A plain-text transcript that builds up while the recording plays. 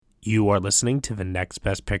You are listening to the Next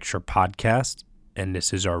Best Picture podcast, and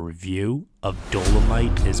this is our review of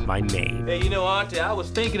Dolemite Is My Name. Hey, you know, Auntie, I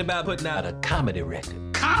was thinking about putting out a comedy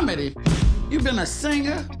record. Comedy? You've been a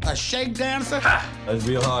singer, a shake dancer? Ha! It's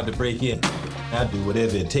real hard to break in. I do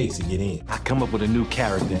whatever it takes to get in. I come up with a new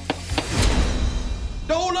character.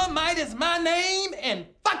 Dolemite is my name, and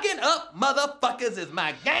fucking up motherfuckers is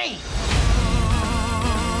my game.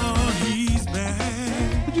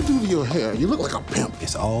 What'd you do to your hair? You look like a pimp.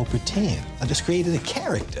 It's all pretend. I just created a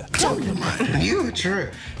character. Dolemite, you a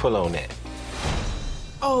trip. Pull on that.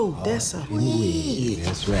 Oh, that's a weed.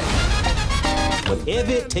 That's right.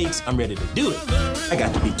 Whatever it takes, I'm ready to do it. I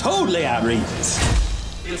got to be totally outrageous.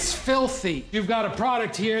 It's filthy. You've got a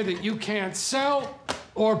product here that you can't sell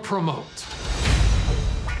or promote.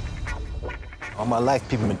 All my life,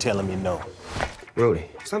 people been telling me no. Rudy,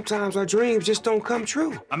 sometimes our dreams just don't come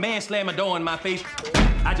true. A man slam a door in my face,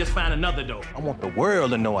 I just find another door. I want the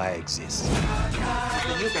world to know I exist.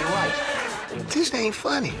 You can write. This ain't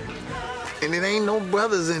funny. And it ain't no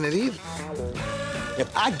brothers in it either.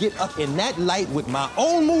 If I get up in that light with my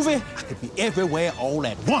own movie, I could be everywhere all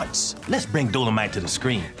at once. Let's bring Dolemite to the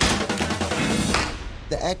screen.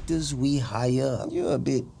 The actors we hire, you're a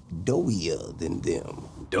bit doughier than them.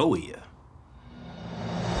 Doughier?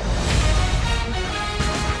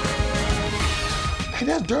 Hey,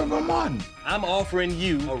 that's Dermot Martin. I'm offering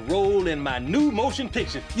you a role in my new motion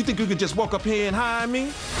picture. You think you could just walk up here and hire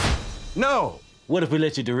me? No. What if we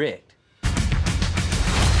let you direct?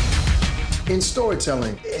 In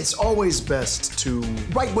storytelling, it's always best to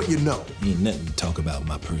write what you know. Ain't nothing to talk about in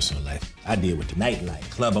my personal life. I deal with the nightlife,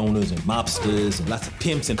 club owners and mobsters and lots of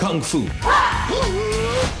pimps and kung fu.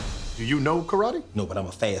 Do you know karate? No, but I'm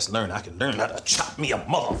a fast learner. I can learn how to chop me a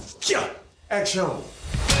motherfucker. Action.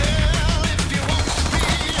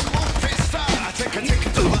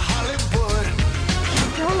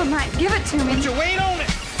 Dolemite, give it to me. Put your weight on it.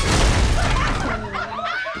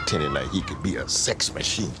 Pretending like he could be a sex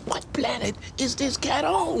machine. What planet is this cat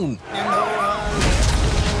on?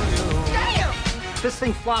 Damn! This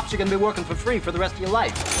thing flops, you're gonna be working for free for the rest of your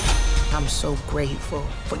life. I'm so grateful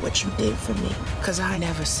for what you did for me, because I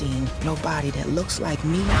never seen nobody that looks like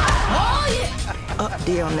me up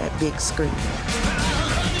there on that big screen.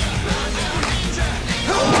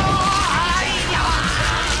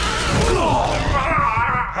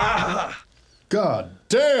 God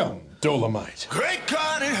damn, Dolemite. Great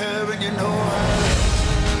God in heaven, you know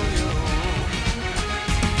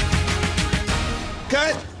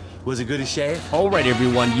Cut. Was it good as Shaft? All right,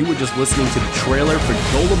 everyone, you were just listening to the trailer for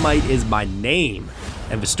Dolemite Is My Name,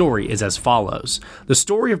 and the story is as follows. The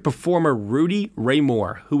story of performer Rudy Ray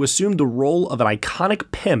Moore, who assumed the role of an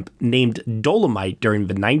iconic pimp named Dolemite during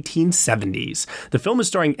the 1970s. The film is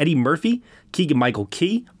starring Eddie Murphy, Keegan-Michael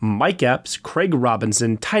Key, Mike Epps, Craig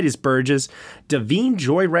Robinson, Titus Burgess, Davine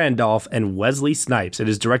Joy Randolph, and Wesley Snipes. It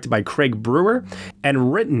is directed by Craig Brewer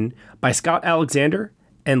and written by Scott Alexander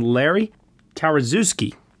and Larry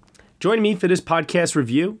Karaszewski. Joining me for this podcast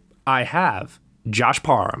review, I have Josh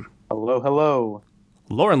Parham. Hello, hello.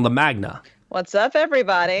 Lauren LaMagna. What's up,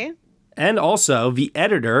 everybody? And also the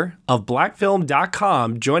editor of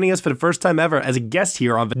blackfilm.com, joining us for the first time ever as a guest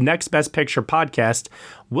here on the Next Best Picture podcast,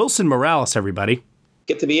 Wilson Morales, everybody.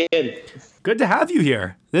 Good to be in. Good to have you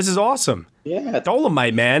here. This is awesome. Yeah.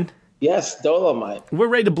 Dolemite, man. Yes, Dolemite. We're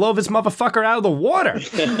ready to blow this motherfucker out of the water.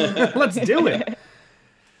 Let's do it.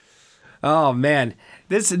 Oh, man.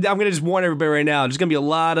 I'm going to just warn everybody right now. There's going to be a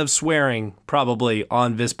lot of swearing probably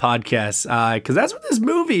on this podcast because that's what this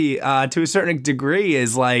movie, to a certain degree,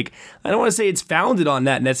 is like. I don't want to say it's founded on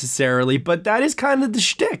that necessarily, but that is kind of the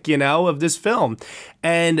shtick, of this film.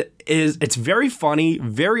 And it's very funny,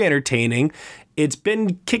 very entertaining. It's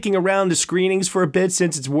been kicking around to screenings for a bit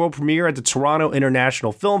since its world premiere at the Toronto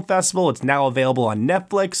International Film Festival. It's now available on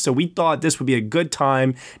Netflix, so we thought this would be a good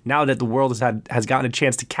time, now that the world has gotten a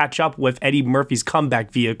chance to catch up with Eddie Murphy's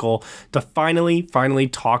comeback vehicle, to finally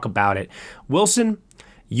talk about it. Wilson,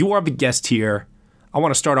 you are the guest here. I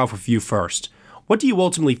want to start off with you first. What do you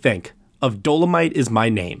ultimately think of Dolemite Is My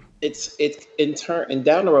Name? It's in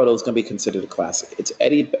down the road, it's going to be considered a classic. It's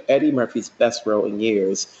Eddie Murphy's best role in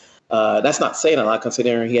years. That's not saying a lot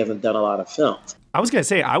considering he hasn't done a lot of films. I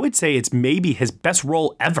would say it's maybe his best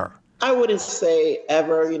role ever. I wouldn't say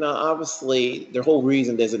ever. Obviously, the whole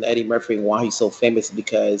reason there's an Eddie Murphy and why he's so famous is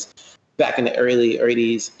because back in the early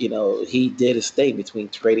 80s, he did his thing between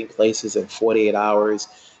Trading Places and 48 Hours.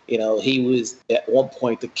 He was at one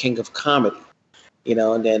point the king of comedy.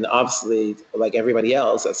 And then obviously, like everybody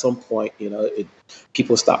else, at some point,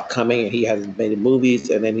 people stopped coming and he hasn't made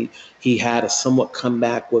movies. And then he had a somewhat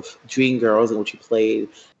comeback with Dreamgirls, in which he played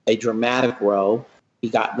a dramatic role. He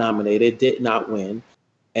got nominated, did not win,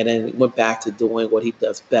 and then went back to doing what he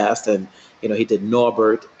does best. And he did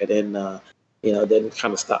Norbert, and then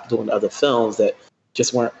kind of stopped doing other films that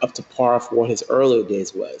just weren't up to par for what his earlier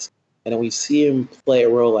days was. And then we see him play a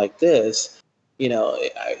role like this. I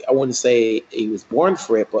wouldn't say he was born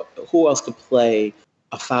for it, but who else could play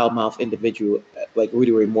a foul-mouthed individual like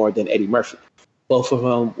Rudy Ray Moore than Eddie Murphy? Both of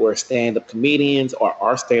them were stand-up comedians or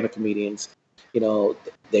are stand-up comedians.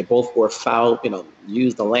 They both were foul,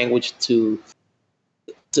 used the language to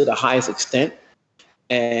the highest extent.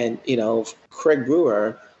 And, Craig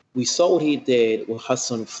Brewer, we saw what he did with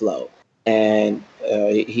Hustle and Flow. And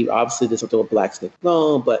he obviously did something with Black Snake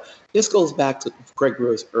Loan, but this goes back to Craig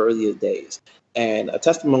Brewer's earlier days. And a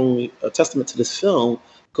testament to this film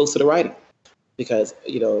goes to the writing. Because,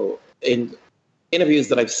 in interviews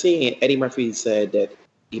that I've seen, Eddie Murphy said that,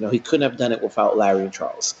 he couldn't have done it without Larry and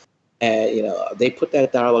Charles. And, they put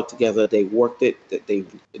that dialogue together. They worked it. They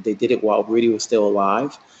did it while Rudy was still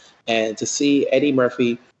alive. And to see Eddie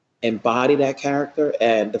Murphy embody that character,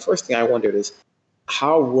 and the first thing I wondered is,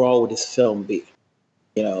 how raw would this film be?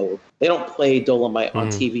 They don't play Dolemite on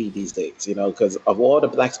TV these days, because of all the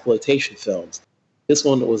blaxploitation films, this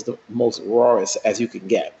one was the most rawest as you can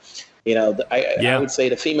get. I would say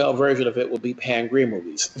the female version of it would be Pam Grier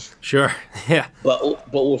movies. Sure, yeah.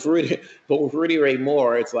 But with Rudy Ray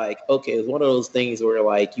Moore, it's like, okay, it's one of those things where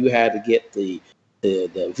like you had to get the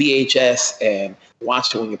VHS and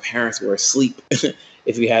watch it when your parents were asleep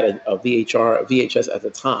if you had a VHS at the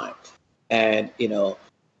time. And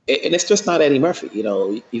and it's just not Eddie Murphy.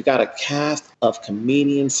 You've got a cast of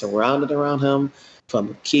comedians surrounded around him,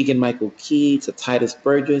 from Keegan-Michael Key to Titus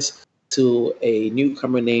Burgess to a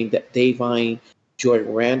newcomer named Davine Joy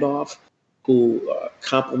Randolph, who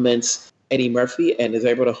compliments Eddie Murphy and is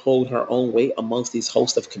able to hold her own weight amongst these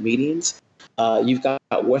host of comedians. You've got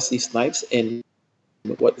Wesley Snipes in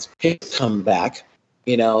what is his comeback.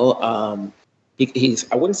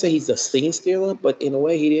 He's I wouldn't say he's a scene stealer, but in a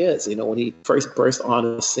way he is. When he first burst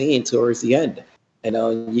on the scene towards the end,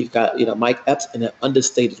 you've got Mike Epps in an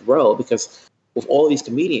understated role, because with all these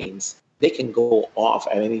comedians, they can go off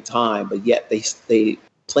at any time, but yet they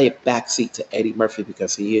play a backseat to Eddie Murphy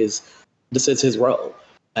because this is his role.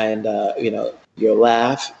 And your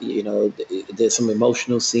laugh, there's some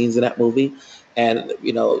emotional scenes in that movie, and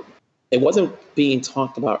it wasn't being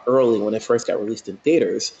talked about early when it first got released in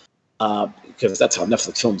theaters. Because that's how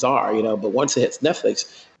Netflix films are, but once it hits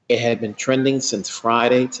Netflix, it had been trending since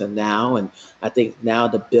Friday to now. And I think now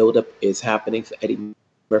the buildup is happening for Eddie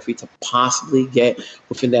Murphy to possibly get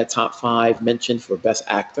within that top 5 mentioned for Best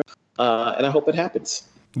Actor. And I hope it happens.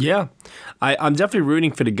 Yeah, I'm definitely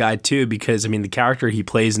rooting for the guy too, because the character he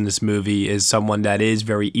plays in this movie is someone that is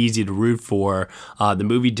very easy to root for. The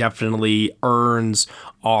movie definitely earns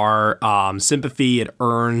our sympathy. It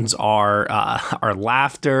earns our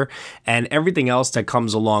laughter and everything else that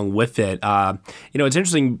comes along with it. It's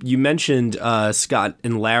interesting. You mentioned Scott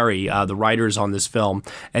and Larry, the writers on this film,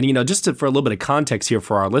 and just for a little bit of context here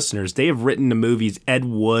for our listeners, they have written the movies Ed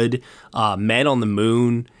Wood, Man on the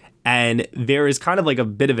Moon. And there is kind of like a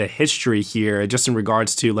bit of a history here just in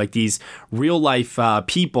regards to like these real life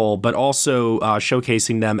people, but also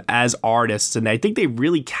showcasing them as artists. And I think they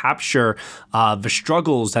really capture the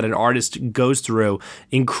struggles that an artist goes through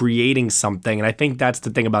in creating something. And I think that's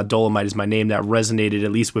the thing about Dolemite Is My Name that resonated,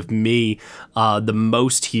 at least with me, the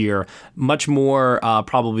most here. Much more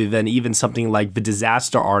probably than even something like The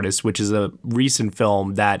Disaster Artist, which is a recent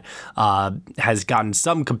film that has gotten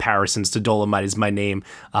some comparisons to Dolemite Is My Name,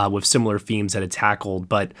 with similar themes that it tackled.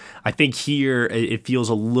 But I think here it feels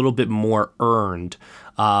a little bit more earned.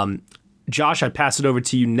 Josh, I pass it over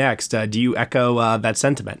to you next. Do you echo that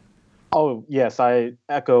sentiment? Oh, yes, I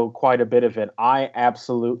echo quite a bit of it. I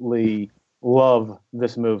absolutely love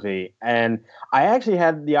this movie. And I actually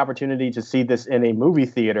had the opportunity to see this in a movie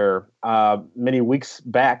theater many weeks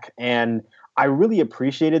back. And I really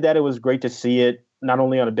appreciated that. It was great to see it not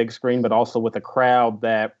only on a big screen, but also with a crowd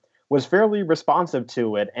that was fairly responsive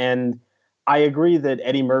to it. And I agree that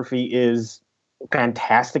Eddie Murphy is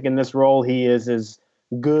fantastic in this role. He is as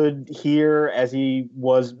good here as he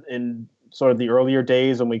was in sort of the earlier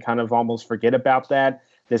days, and we kind of almost forget about that.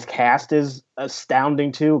 This cast is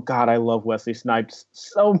astounding too. God, I love Wesley Snipes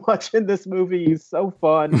so much in this movie. He's so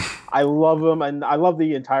fun. I love him, and I love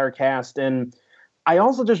the entire cast. And I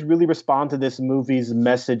also just really respond to this movie's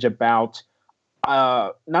message about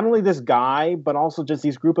not only this guy, but also just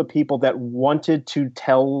these group of people that wanted to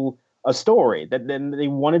tell a story, that then they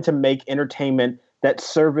wanted to make entertainment that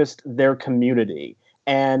serviced their community.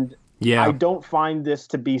 And I don't find this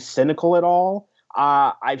to be cynical at all.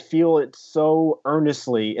 I feel it so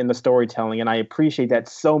earnestly in the storytelling, and I appreciate that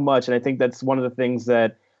so much. And I think that's one of the things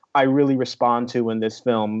that I really respond to in this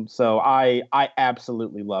film. So I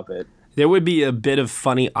absolutely love it. There would be a bit of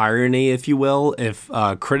funny irony, if you will, if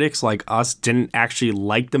critics like us didn't actually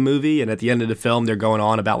like the movie, and at the end of the film, they're going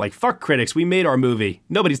on about like, fuck critics, we made our movie.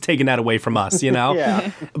 Nobody's taking that away from us, you know?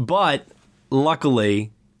 Yeah. But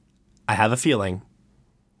luckily, I have a feeling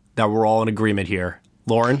that we're all in agreement here.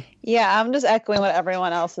 Lauren? Yeah, I'm just echoing what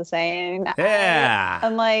everyone else is saying. Yeah.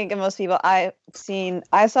 Unlike most people, I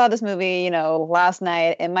saw this movie, last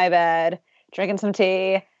night in my bed, drinking some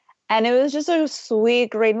tea. And it was just a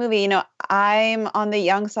sweet, great movie. I'm on the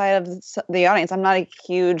young side of the audience. I'm not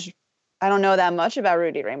I don't know that much about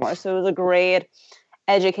Rudy Ray Moore. So it was a great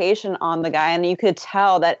education on the guy. And you could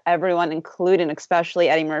tell that everyone, including especially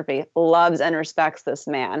Eddie Murphy, loves and respects this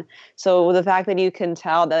man. So the fact that you can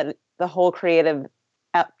tell that the whole creative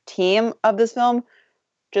team of this film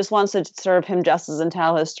just wants to serve him justice and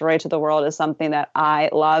tell his story to the world is something that I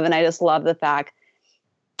love. And I just love the fact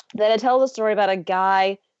that it tells a story about a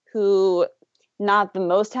guy who, not the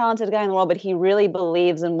most talented guy in the world, but he really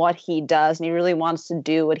believes in what he does, and he really wants to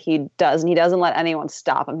do what he does, and he doesn't let anyone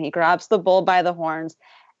stop him. He grabs the bull by the horns,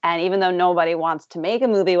 and even though nobody wants to make a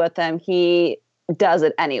movie with him, he does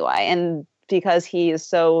it anyway. And because he is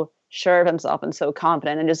so sure of himself and so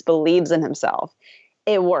confident and just believes in himself,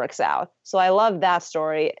 it works out. So I love that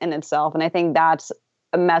story in itself, and I think that's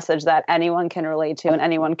a message that anyone can relate to and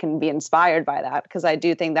anyone can be inspired by that, because I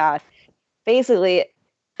do think that basically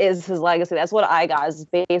is his legacy. That's what I got, is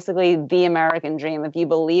basically the American dream. If you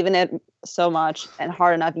believe in it so much and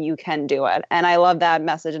hard enough, you can do it. And I love that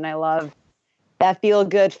message, and I love that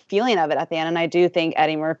feel-good feeling of it at the end. And I do think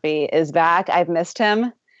Eddie Murphy is back. I've missed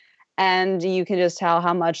him. And you can just tell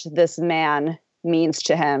how much this man means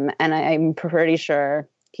to him. And I'm pretty sure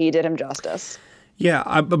he did him justice.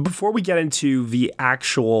 Yeah, but before we get into the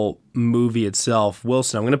actual movie itself,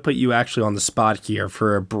 Wilson, I'm going to put you actually on the spot here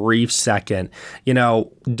for a brief second.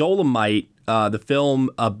 Dolemite, the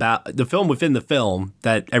film within the film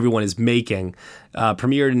that everyone is making,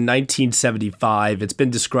 premiered in 1975. It's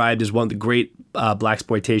been described as one of the great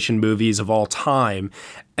blaxploitation movies of all time.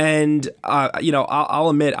 And, I'll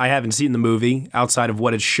admit I haven't seen the movie outside of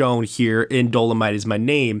what is shown here in Dolemite Is My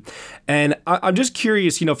Name. And I'm just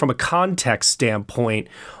curious, from a context standpoint,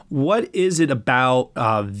 what is it about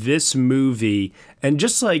this movie and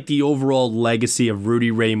just like the overall legacy of Rudy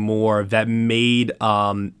Ray Moore that made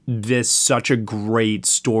this such a great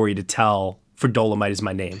story to tell for Dolemite Is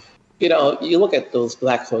My Name? You look at those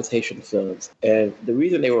blaxploitation films, and the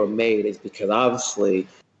reason they were made is because obviously,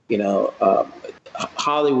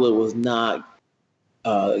 Hollywood was not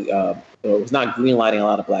greenlighting a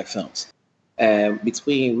lot of black films, and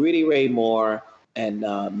between Rudy Ray Moore and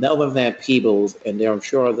Melvin Van Peebles, and I'm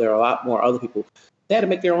sure there are a lot more other people, they had to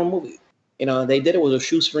make their own movie. They did it with a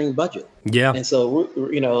shoestring budget. Yeah. And so,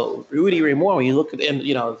 Rudy Ray Moore, when you look at, when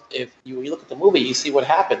you look at the movie, you see what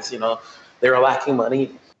happens. They were lacking money.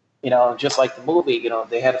 Just like the movie,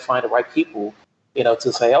 they had to find the right people,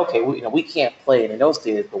 to say, okay, we can't play it in those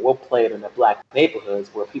theaters, but we'll play it in the black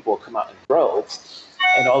neighborhoods where people will come out in droves.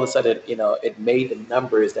 And all of a sudden, it made the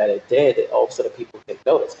numbers that it did, and all of a sudden people take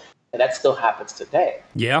notice. And that still happens today.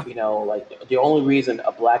 Yeah. Like the only reason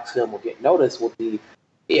a black film will get noticed will be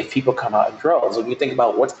if people come out in droves. When you think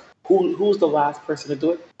about who's the last person to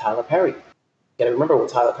do it? Tyler Perry. You gotta remember when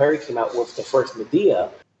Tyler Perry came out with the first Medea,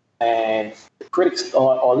 and the critics,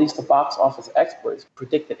 or at least the box office experts,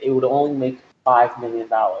 predicted it would only make $5 million.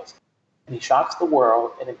 And he shocks the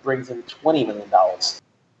world, and it brings in $20 million.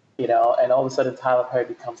 And all of a sudden Tyler Perry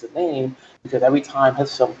becomes a name because every time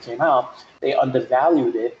his film came out, they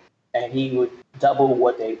undervalued it, and he would double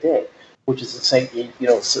what they did, which is the same,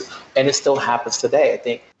 and it still happens today. I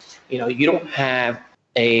think, you don't have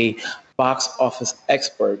a box office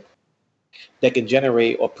expert that can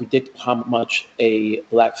generate or predict how much a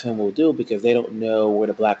black film will do because they don't know where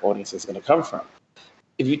the black audience is going to come from.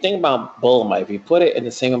 If you think about Dolemite, if you put it in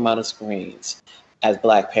the same amount of screens as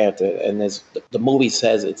Black Panther, and the movie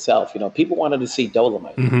says itself, people wanted to see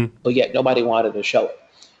Dolemite, but yet nobody wanted to show it.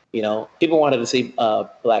 People wanted to see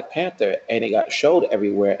Black Panther, and it got showed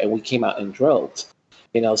everywhere, and we came out in droves.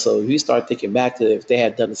 So if you start thinking back to if they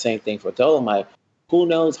had done the same thing for Dolemite, who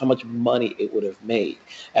knows how much money it would have made.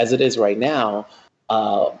 As it is right now,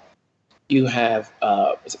 you have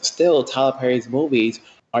still Tyler Perry's movies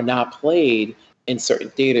are not played in certain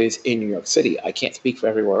theaters in New York City. I can't speak for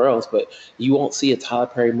everywhere else, but you won't see a Tyler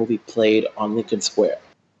Perry movie played on Lincoln Square.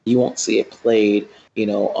 You won't see it played,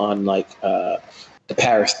 on the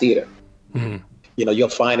Paris Theater. Mm-hmm. You'll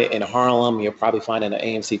find it in Harlem. You'll probably find it at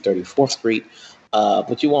AMC 34th Street.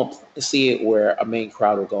 but you won't see it where a main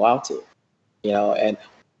crowd will go out to. And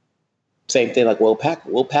same thing like Will Packer.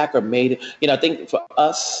 Will Packer made it. I think for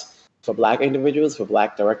us, for Black individuals, for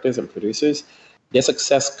Black directors and producers, their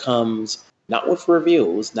success comes not with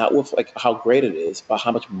reviews, not with like how great it is, but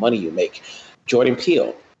how much money you make. Jordan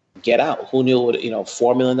Peele, Get Out. Who knew what,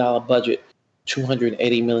 $4 million budget,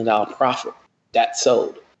 $280 million profit. That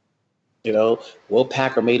sold. Will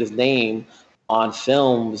Packer made his name on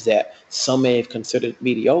films that some may have considered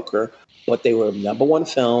mediocre, but they were number one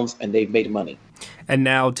films and they've made money. And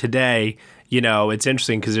now today, it's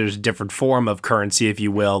interesting because there's a different form of currency, if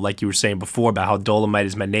you will, like you were saying before about how Dolemite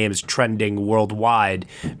Is My Name is trending worldwide,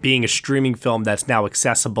 being a streaming film that's now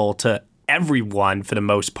accessible to everyone for the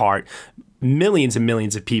most part. Millions and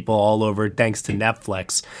millions of people all over thanks to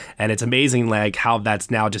Netflix. And it's amazing like how that's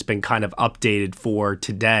now just been kind of updated for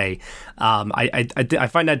today. I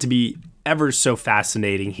find that to be ever so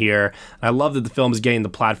fascinating here. I love that the film is getting the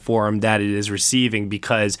platform that it is receiving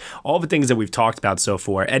because all the things that we've talked about so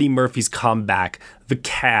far, Eddie Murphy's comeback, the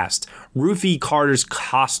cast, Ruthie Carter's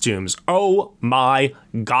costumes. Oh my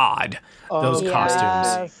God. Those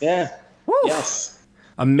costumes. Yeah. Woo. Yes.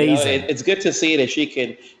 Amazing. It's good to see that she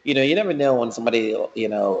can, you never know when somebody,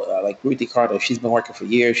 like Ruthie Carter, she's been working for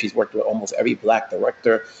years. She's worked with almost every Black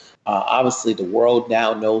director. Obviously, the world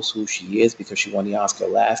now knows who she is because she won the Oscar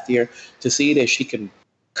last year. To see that she can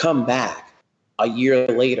come back a year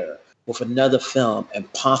later with another film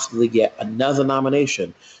and possibly get another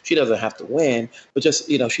nomination. She doesn't have to win, but just,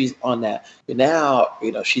 she's on that. Now,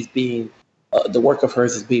 she's being, the work of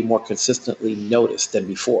hers is being more consistently noticed than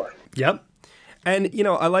before. Yep. And,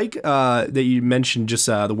 I like that you mentioned just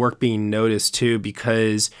the work being noticed, too,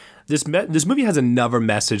 because this movie has another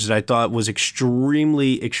message that I thought was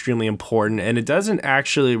extremely, extremely important. And it doesn't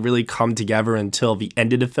actually really come together until the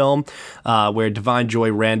end of the film, where Divine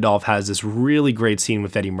Joy Randolph has this really great scene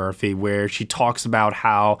with Eddie Murphy, where she talks about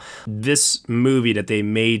how this movie that they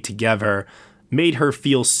made together made her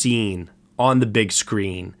feel seen on the big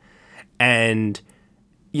screen. And,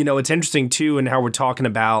 it's interesting, too, in how we're talking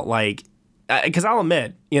about, like, because I'll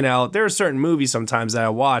admit, there are certain movies sometimes that I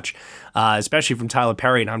watch, especially from Tyler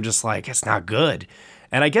Perry, and I'm just like, it's not good.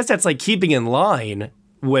 And I guess that's like keeping in line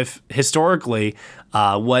with historically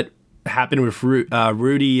what happened with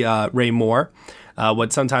Rudy Ray Moore,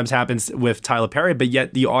 what sometimes happens with Tyler Perry, but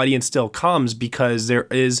yet the audience still comes because there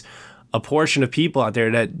is a portion of people out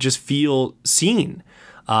there that just feel seen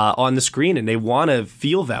on the screen and they want to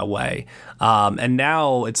feel that way. And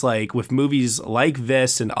now it's like with movies like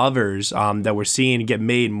this and others that we're seeing get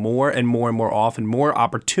made more and more and more often, more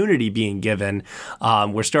opportunity being given.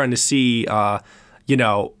 We're starting to see,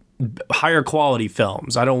 higher quality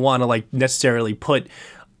films. I don't want to like necessarily put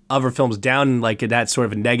other films down in like that sort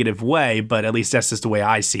of a negative way, but at least that's just the way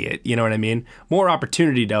I see it. You know what I mean? More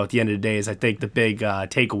opportunity though, at the end of the day is I think the big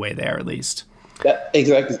takeaway there at least.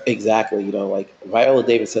 Exactly. Like Viola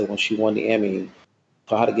Davis said when she won the Emmy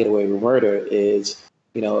for How to Get Away with Murder is,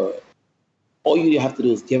 all you have to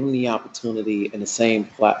do is give them the opportunity in the same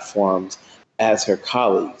platforms as her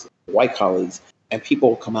colleagues, white colleagues, and people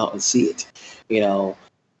will come out and see it. And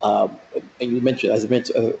you mentioned,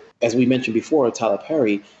 as we mentioned before, Tyler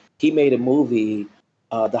Perry, he made a movie,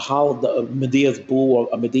 the Medea's Boo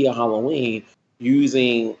or Medea Halloween,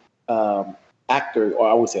 using actors, or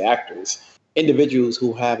I would say actors, individuals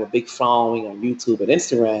who have a big following on YouTube and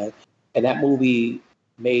Instagram, and that movie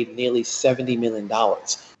made nearly $70 million.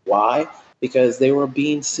 Why? Because they were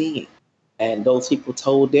being seen. And those people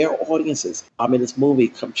told their audiences, I'm in this movie,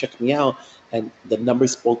 come check me out. And the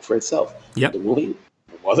numbers spoke for itself. Yep. The movie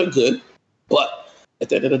wasn't good, but at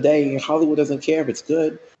the end of the day, Hollywood doesn't care if it's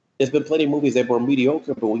good. There's been plenty of movies that were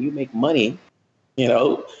mediocre, but when you make money,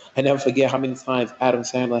 I never forget how many times Adam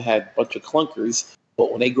Sandler had a bunch of clunkers.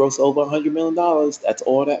 But when they gross over $100 million, that's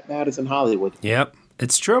all that matters in Hollywood. Yep,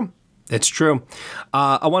 it's true. It's true.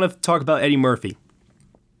 I want to talk about Eddie Murphy.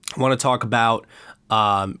 I want to talk about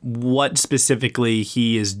what specifically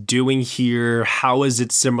he is doing here. How is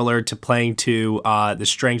it similar to playing to the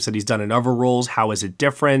strengths that he's done in other roles? How is it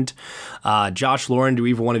different? Josh, Lauren, do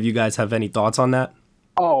either one of you guys have any thoughts on that?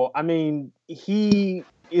 Oh, I mean, he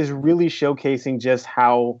is really showcasing just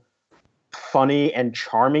how funny and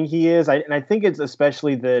charming he is. And I think it's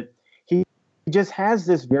especially that he just has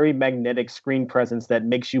this very magnetic screen presence that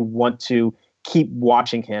makes you want to keep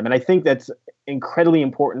watching him. And I think that's incredibly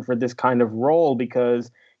important for this kind of role because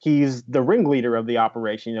he's the ringleader of the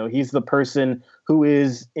operation. He's the person who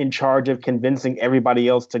is in charge of convincing everybody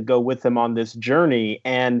else to go with him on this journey.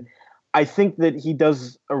 And I think that he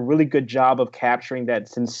does a really good job of capturing that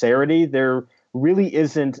sincerity. There really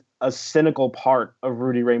isn't a cynical part of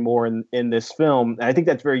Rudy Ray Moore in this film. And I think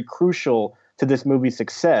that's very crucial to this movie's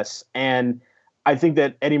success. And I think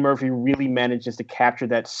that Eddie Murphy really manages to capture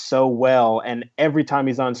that so well. And every time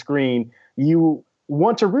he's on screen, you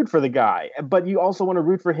want to root for the guy, but you also want to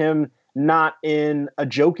root for him not in a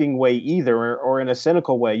joking way either, or in a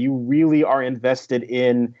cynical way. You really are invested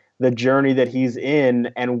in the journey that he's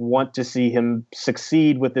in and want to see him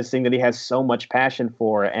succeed with this thing that he has so much passion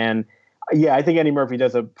for. And yeah, I think Eddie Murphy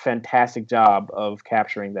does a fantastic job of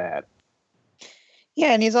capturing that.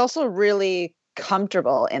 Yeah, and he's also really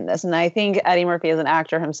comfortable in this. And I think Eddie Murphy as an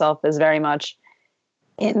actor himself is very much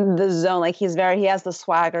in the zone. Like he has the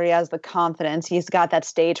swagger, he has the confidence, he's got that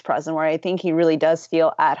stage presence where I think he really does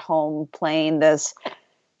feel at home playing this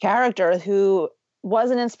character who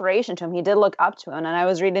was an inspiration to him. He did look up to him. And I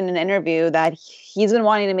was reading an interview that he's been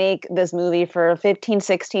wanting to make this movie for 15,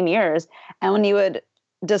 16 years. And when he would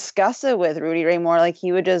discuss it with Rudy Ray Moore, like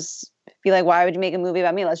he would just be like, why would you make a movie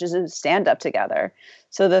about me? Let's just stand up together.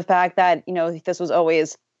 So the fact that, this was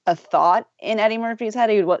always a thought in Eddie Murphy's head,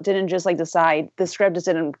 he didn't just like decide, the script just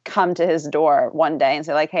didn't come to his door one day and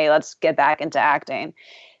say like, hey, let's get back into acting.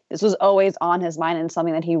 This was always on his mind and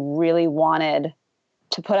something that he really wanted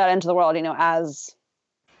to put out into the world, as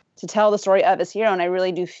to tell the story of his hero. And I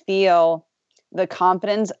really do feel the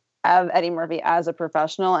confidence of Eddie Murphy as a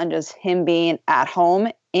professional and just him being at home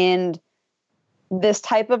in this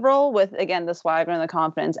type of role with, again, the swagger and the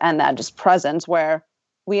confidence and that just presence where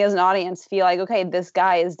we as an audience feel like, okay, this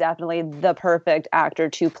guy is definitely the perfect actor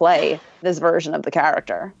to play this version of the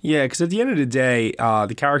character. Yeah, because at the end of the day,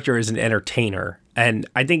 the character is an entertainer. And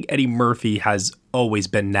I think Eddie Murphy has always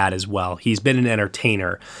been that as well. He's been an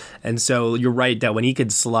entertainer. And so you're right that when he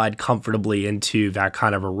could slide comfortably into that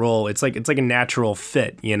kind of a role, it's like a natural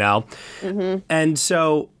fit, Mm-hmm. And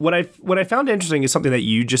so what I found interesting is something that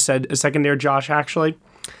you just said a second there, Josh, actually,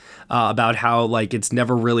 about how like it's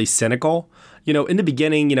never really cynical. In the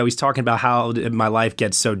beginning, he's talking about how my life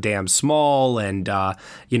gets so damn small and,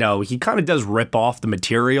 he kind of does rip off the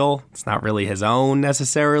material. It's not really his own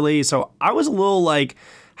necessarily. So I was a little like,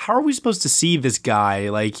 how are we supposed to see this guy?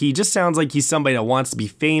 Like, he just sounds like he's somebody that wants to be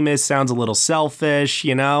famous, sounds a little selfish,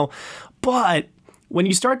 But when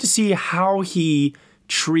you start to see how he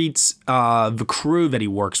treats the crew that he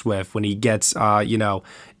works with when he gets,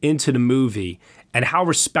 into the movie, and how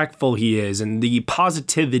respectful he is and the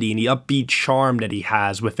positivity and the upbeat charm that he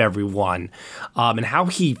has with everyone, and how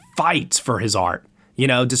he fights for his art,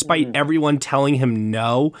 despite everyone telling him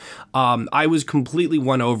no. I was completely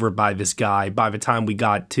won over by this guy by the time we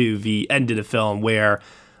got to the end of the film where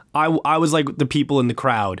I was like the people in the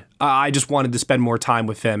crowd. I just wanted to spend more time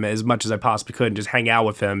with him as much as I possibly could and just hang out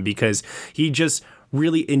with him because he just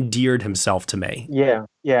really endeared himself to me. Yeah.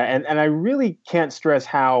 And I really can't stress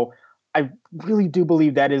how I really do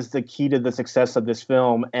believe that is the key to the success of this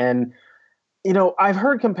film. And, I've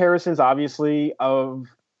heard comparisons, obviously,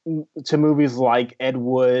 to movies like Ed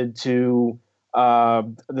Wood, to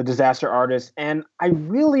The Disaster Artist. And I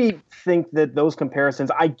really think that those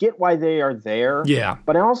comparisons, I get why they are there. Yeah.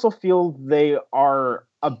 But I also feel they are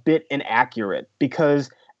a bit inaccurate because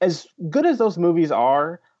as good as those movies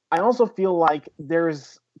are, I also feel like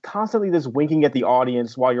there's constantly this winking at the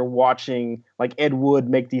audience while you're watching like Ed Wood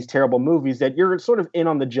make these terrible movies that you're sort of in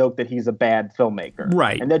on the joke that he's a bad filmmaker.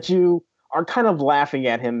 Right. And that you are kind of laughing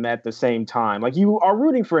at him at the same time. Like you are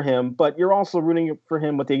rooting for him, but you're also rooting for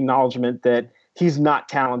him with the acknowledgement that he's not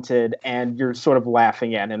talented and you're sort of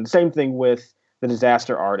laughing at him. Same thing with The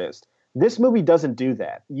Disaster Artist. This movie doesn't do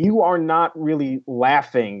that. You are not really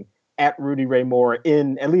laughing at Rudy Ray Moore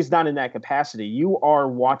at least not in that capacity. You are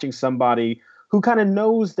watching somebody who kind of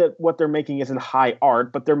knows that what they're making isn't high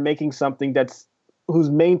art, but they're making something whose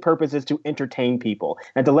main purpose is to entertain people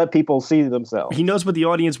and to let people see themselves. He knows what the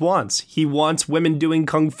audience wants. He wants women doing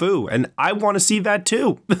kung fu, and I want to see that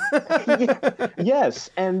too. Yes,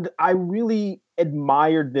 and I really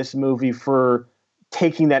admired this movie for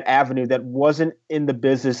taking that avenue that wasn't in the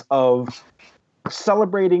business of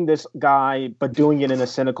celebrating this guy, but doing it in a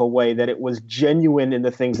cynical way, that it was genuine in the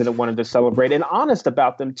things that it wanted to celebrate and honest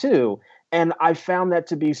about them too. And I found that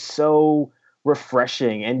to be so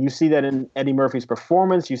refreshing. And you see that in Eddie Murphy's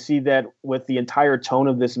performance. You see that with the entire tone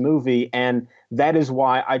of this movie. And that is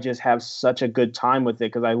why I just have such a good time with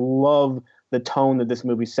it, because I love the tone that this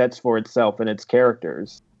movie sets for itself and its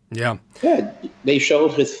characters. Yeah. Yeah, they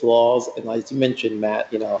showed his flaws. And like you mentioned,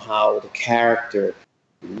 Matt, how the character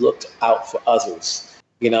looked out for others.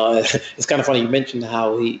 It's kind of funny. You mentioned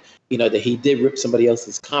how that he did rip somebody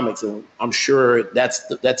else's comics, and I'm sure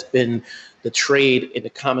that's been the trade in the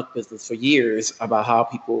comic business for years about how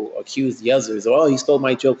people accuse the others. Oh, he stole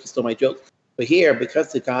my joke. But here,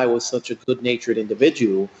 because the guy was such a good-natured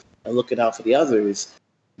individual and looking out for the others,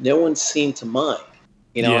 no one seemed to mind.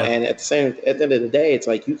 Yeah. And at the end of the day, it's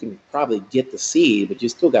like you can probably get the seed, but you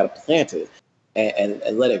still got to plant it and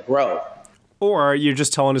let it grow. Or you're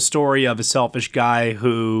just telling a story of a selfish guy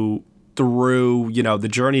who, through, the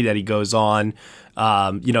journey that he goes on,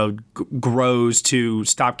 grows to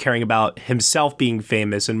stop caring about himself being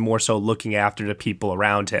famous and more so looking after the people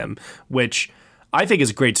around him, which I think is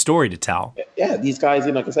a great story to tell. Yeah, these guys,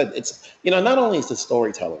 like I said, it's, not only is the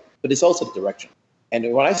storyteller, but it's also the direction.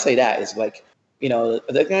 And when I say that, it's like,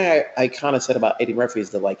 the thing I kind of said about Eddie Murphy is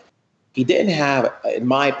that, like, he didn't have, in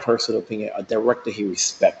my personal opinion, a director he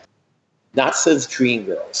respected. Not since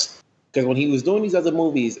Dreamgirls. Because when he was doing these other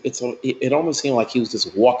movies, it almost seemed like he was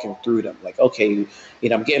just walking through them. Like, okay,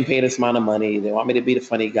 I'm getting paid this amount of money. They want me to be the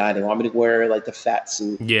funny guy. They want me to wear, like, the fat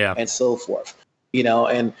suit and so forth.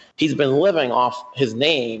 And he's been living off his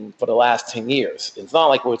name for the last 10 years. It's not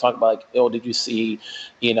like we're talking about, like, oh, did you see,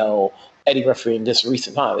 Eddie Murphy in this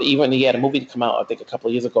recent time? Even he had a movie to come out, I think, a couple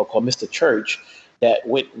of years ago called Mr. Church that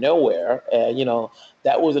went nowhere. And,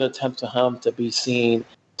 that was an attempt to him to be seen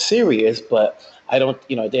serious, but I don't,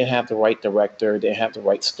 they didn't have the right director, they didn't have the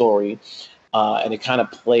right story. And it kind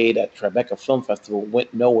of played at Tribeca Film Festival,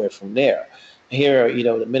 went nowhere from there. Here,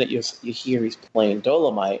 the minute you hear he's playing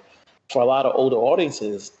Dolemite, for a lot of older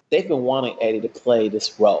audiences, they've been wanting Eddie to play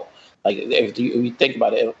this role. Like, if you think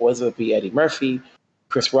about it, whether it be Eddie Murphy,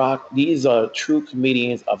 Chris Rock, these are true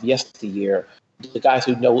comedians of yesteryear, the guys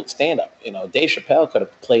who know stand-up. Dave Chappelle could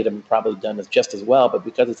have played him and probably done this just as well, but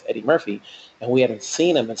because it's Eddie Murphy and we hadn't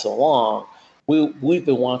seen him in so long, we've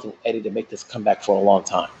been wanting Eddie to make this comeback for a long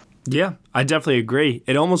time. Yeah, I definitely agree.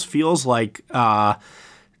 It almost feels like,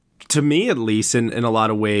 to me at least, in a lot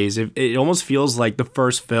of ways, it almost feels like the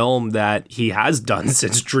first film that he has done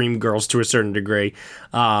since Dreamgirls to a certain degree,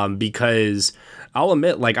 because I'll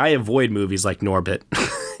admit, like, I avoid movies like Norbit.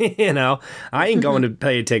 I ain't going to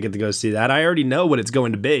pay a ticket to go see that. I already know what it's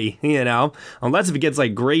going to be, unless if it gets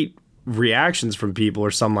like great reactions from people or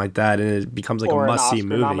something like that, and it becomes like a must-see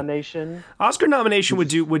movie. Oscar nomination would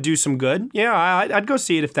do some good. Yeah, I'd go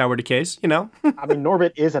see it if that were the case. I mean,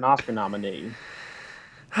 Norbit is an Oscar nominee.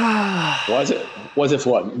 Was it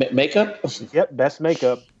for what? Makeup? Yep, best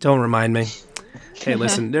makeup. Don't remind me. Hey,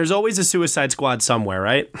 listen, there's always a Suicide Squad somewhere,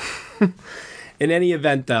 right? In any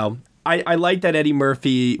event, though, I like that Eddie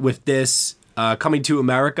Murphy with this Coming to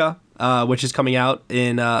America, which is coming out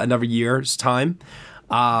in another year's time.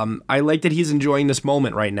 I like that he's enjoying this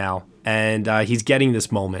moment right now, and he's getting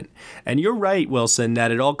this moment. And you're right, Wilson, that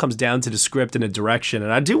it all comes down to the script and the direction.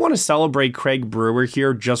 And I do want to celebrate Craig Brewer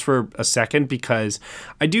here just for a second, because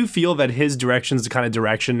I do feel that his direction is the kind of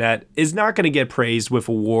direction that is not going to get praised with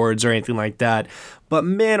awards or anything like that. But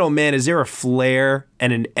man, oh man, is there a flair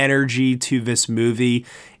and an energy to this movie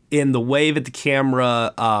in the way that the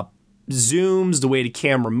camera zooms, the way the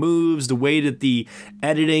camera moves, the way that the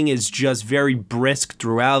editing is just very brisk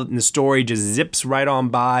throughout, and the story just zips right on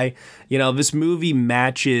by. This movie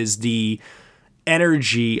matches the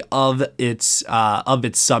energy of its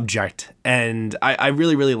subject, and I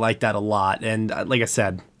really, really like that a lot. And like I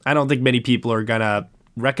said, I don't think many people are gonna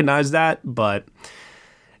recognize that, but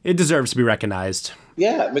it deserves to be recognized.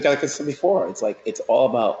 Yeah, because like I said before, it's all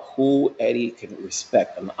about who Eddie can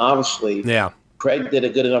respect, and obviously, Craig did a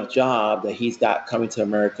good enough job that he's got Coming to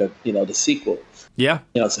America, the sequel. Yeah.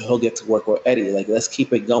 So he'll get to work with Eddie. Like, let's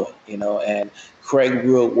keep it going, and Craig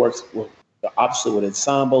Brewer works obviously with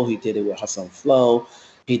Ensemble. He did it with Hustle and Flow.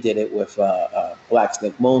 He did it with Black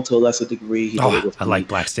Snake Moan to a lesser degree. He did it with like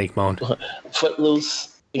Black Snake Moan.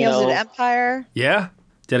 Footloose. He also did Empire. Yeah.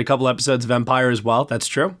 Did a couple episodes of Empire as well. That's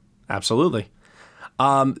true. Absolutely.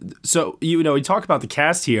 So, we talk about the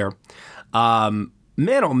cast here. Man,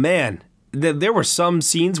 oh man. There were some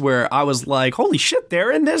scenes where I was like, holy shit,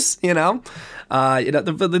 they're in this, the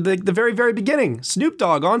very, very beginning, Snoop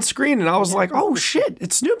Dogg on screen. And I was like, oh shit,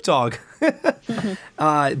 it's Snoop Dogg.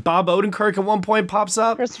 Bob Odenkirk at one point pops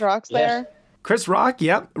up. Chris Rock's there. Chris Rock,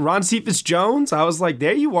 yep. Ron Cephas Jones. I was like,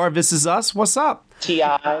 there you are. This is us. What's up?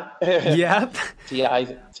 T.I. Yep.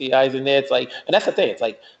 T.I.'s in there. It's like, and that's the thing. It's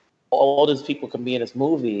like, all these people can be in this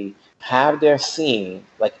movie, have their scene,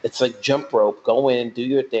 like it's like jump rope, go in, do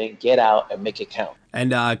your thing, get out, and make it count.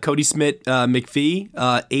 And Cody Smith McPhee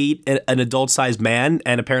ate an adult-sized man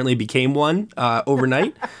and apparently became one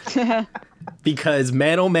overnight. Because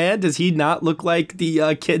man, oh man, does he not look like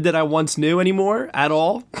the kid that I once knew anymore at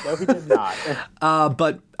all? No, he did not.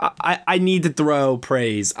 But I need to throw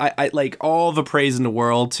praise. I like all the praise in the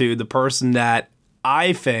world to the person that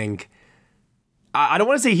I think, I don't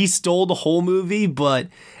want to say he stole the whole movie, but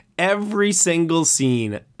every single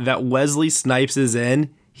scene that Wesley Snipes is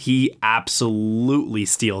in, he absolutely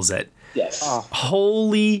steals it. Yes.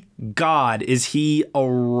 Holy God, is he a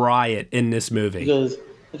riot in this movie? Because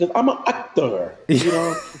I'm an actor.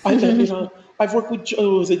 I've worked with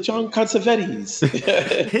John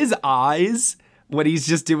Cassavetes. His eyes when he's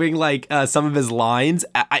just doing like some of his lines,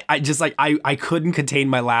 I couldn't contain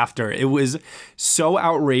my laughter. It was so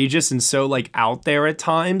outrageous and so like out there at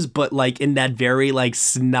times, but like in that very like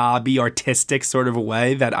snobby artistic sort of a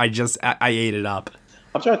way that I ate it up.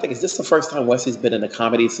 I'm trying to think, is this the first time Wesley's been in a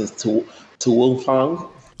comedy since Tu Wu Fang?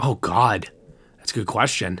 Oh God, that's a good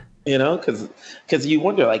question. Because you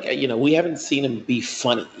wonder, like, we haven't seen him be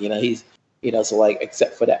funny. He's, so like,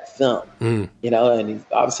 except for that film, and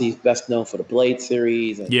he's best known for the Blade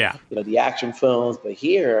series and, the action films. But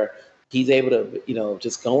here, he's able to,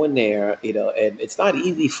 just go in there, and it's not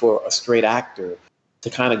easy for a straight actor to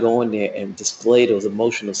kind of go in there and display those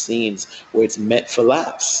emotional scenes where it's meant for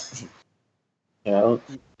laughs. And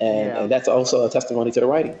that's also a testimony to the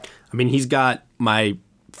writing. I mean, he's got my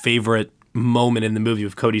favorite moment in the movie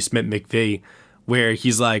with Cody Smith-McPhee where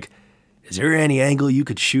he's like, is there any angle you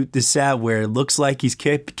could shoot this at where it looks like he's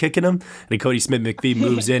kicking him? And Cody Smith-McPhee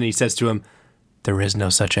moves in and he says to him, there is no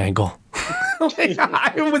such angle.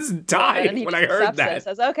 I was dying when I heard that. It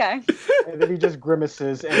says, okay. And then he just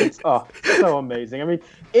grimaces, and it's so amazing. I mean,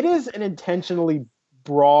 it is an intentionally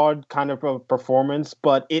broad kind of a performance,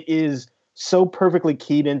 but it is so perfectly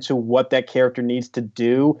keyed into what that character needs to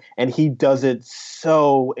do, and he does it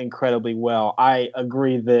so incredibly well. I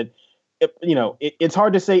agree that it's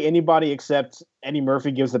hard to say anybody except Eddie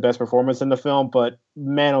Murphy gives the best performance in the film, but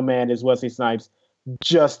man, oh man, is Wesley Snipes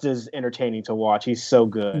just as entertaining to watch. He's so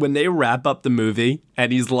good. When they wrap up the movie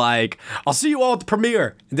and he's like, I'll see you all at the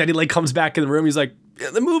premiere. And then he like comes back in the room. He's like,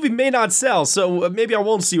 the movie may not sell, so maybe I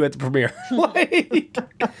won't see you at the premiere. Like,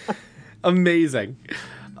 amazing.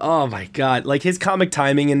 Oh my God. Like his comic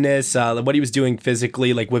timing in this, what he was doing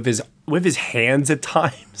physically, like with his hands at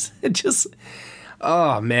times. It just,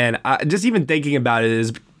 oh man. Just even thinking about it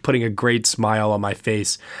is putting a great smile on my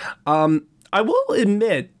face. I will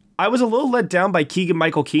admit, I was a little let down by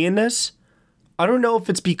Keegan-Michael Key in this. I don't know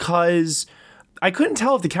if it's because I couldn't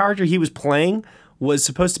tell if the character he was playing was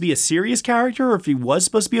supposed to be a serious character or if he was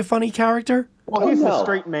supposed to be a funny character. Well, he's the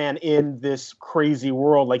straight man in this crazy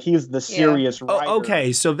world. Like, he's the serious writer. Oh,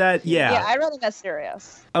 okay, so that, Yeah, I read him as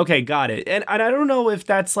serious. Okay, got it. And I don't know if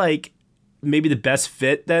that's, like, maybe the best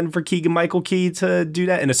fit then for Keegan-Michael Key to do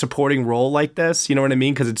that in a supporting role like this. You know what I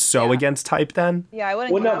mean? Because it's so against type then. Yeah, I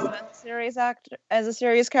wouldn't give him as a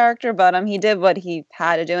serious character, but he did what he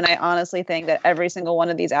had to do, and I honestly think that every single one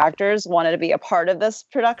of these actors wanted to be a part of this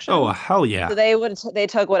production. Oh, hell yeah. So they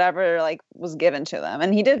took whatever like was given to them,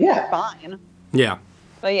 and he did fine. Yeah.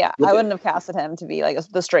 But yeah, I wouldn't have casted him to be like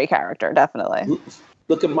the stray character, definitely.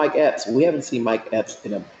 Look at Mike Epps. We haven't seen Mike Epps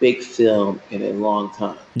in a big film in a long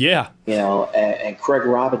time. Yeah. And Craig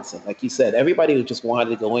Robinson, like you said, everybody just wanted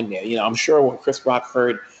to go in there. I'm sure when Chris Rock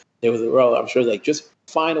heard there was a role, I'm sure like, just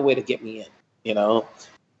find a way to get me in,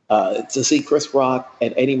 to see Chris Rock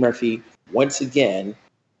and Eddie Murphy once again.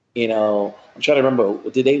 I'm trying to remember,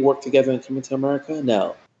 did they work together in Coming to America?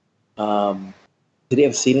 No. Did they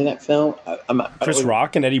have a scene in that film? Chris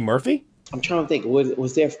Rock and Eddie Murphy? I'm trying to think.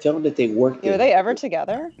 Was there a film that they worked in? Were they ever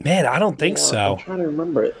together? Man, I don't think so. I'm trying to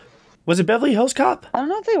remember it. Was it Beverly Hills Cop? I don't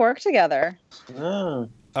know if they worked together. Oh.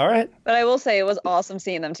 All right. But I will say it was awesome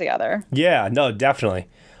seeing them together. Yeah, no, definitely.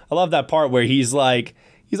 I love that part where he's like,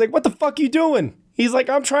 what the fuck you doing? He's like,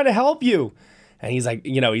 I'm trying to help you. And he's like,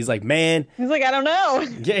 man. He's like, I don't know.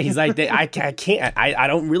 Yeah, he's like, I can't. I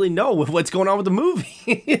don't really know what's going on with the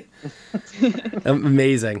movie.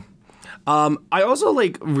 Amazing. I also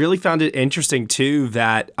like really found it interesting too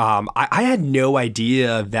that I had no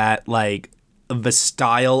idea that like the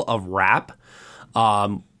style of rap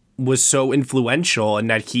was so influential and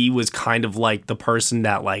that he was kind of like the person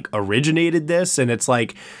that like originated this. And it's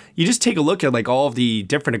like, you just take a look at like all of the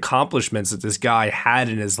different accomplishments that this guy had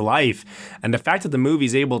in his life. And the fact that the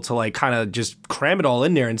movie's able to like kind of just cram it all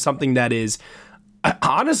in there in something that is,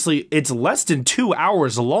 honestly, it's less than 2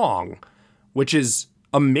 hours long, which is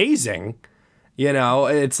amazing.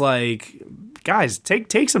 It's like, guys,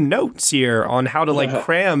 take some notes here on how to like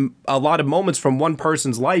cram a lot of moments from one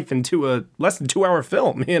person's life into a less than 2 hour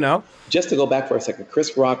film, Just to go back for a second,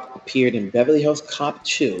 Chris Rock appeared in Beverly Hills Cop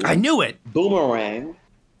 2. I knew it. Boomerang.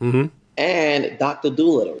 Mm-hmm. And Dr.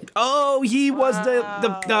 Dolittle. Oh, he was the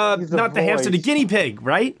not the hamster, the guinea pig,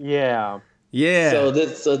 right? Yeah. Yeah.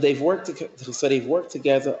 So they've worked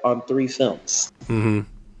together on 3 films. Mm-hmm.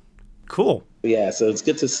 Cool. Yeah, so it's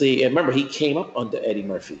good to see. And remember, he came up under Eddie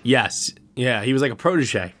Murphy. Yes. Yeah, he was like a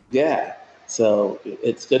protege. Yeah. So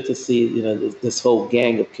it's good to see, this whole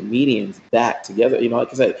gang of comedians back together.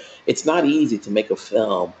 Like I said, it's not easy to make a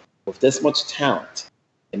film with this much talent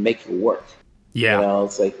and make it work. Yeah.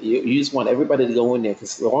 It's like you just want everybody to go in there,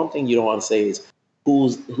 because the one thing you don't want to say is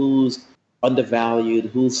who's undervalued,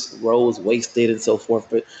 whose role is wasted, and so forth.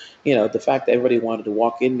 But the fact that everybody wanted to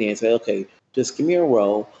walk in there and say, okay, just give me a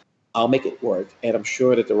role, I'll make it work. And I'm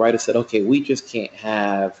sure that the writer said, okay, we just can't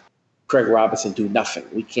have Craig Robinson do nothing.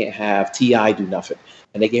 We can't have T.I. do nothing.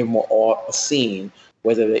 And they gave him a scene,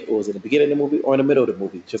 whether it was in the beginning of the movie or in the middle of the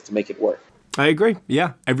movie, just to make it work. I agree.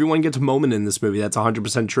 Yeah. Everyone gets a moment in this movie. That's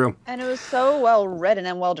 100% true. And it was so well written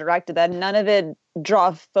and well directed that none of it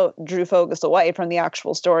drew focus away from the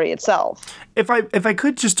actual story itself. If I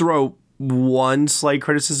could just throw one slight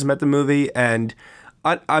criticism at the movie, and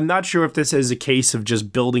I'm not sure if this is a case of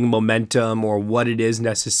just building momentum or what it is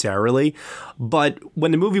necessarily, but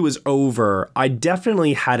when the movie was over, I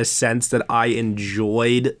definitely had a sense that I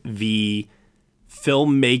enjoyed the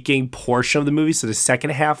filmmaking portion of the movie, so the second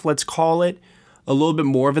half, let's call it, a little bit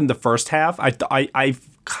more than the first half. I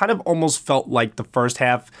kind of almost felt like the first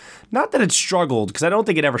half, not that it struggled, because I don't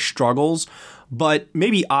think it ever struggles, but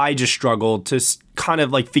maybe I just struggled to kind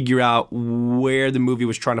of like figure out where the movie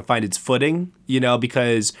was trying to find its footing,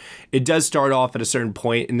 because it does start off at a certain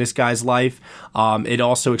point in this guy's life. It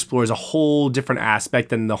also explores a whole different aspect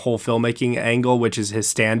than the whole filmmaking angle, which is his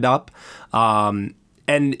stand-up. And,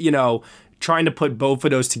 trying to put both of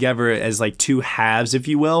those together as like two halves, if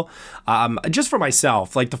you will. Just for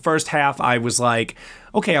myself, like the first half, I was like,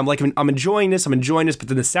 okay, I'm enjoying this. But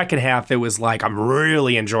then the second half, it was like, I'm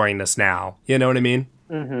really enjoying this now. You know what I mean?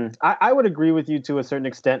 Mm-hmm. I would agree with you to a certain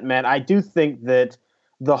extent, Matt. I do think that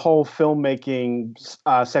the whole filmmaking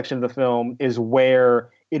section of the film is where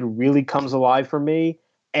it really comes alive for me.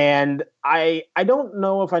 And I don't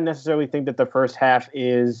know if I necessarily think that the first half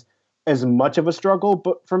is as much of a struggle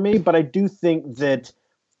for me, but I do think that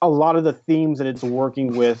a lot of the themes that it's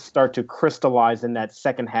working with start to crystallize in that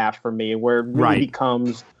second half for me, where it really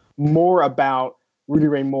becomes more about Rudy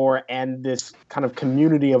Ray Moore and this kind of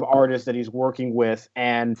community of artists that he's working with.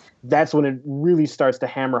 And that's when it really starts to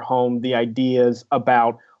hammer home the ideas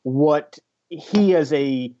about what he as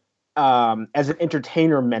an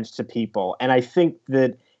entertainer meant to people. And I think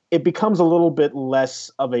that it becomes a little bit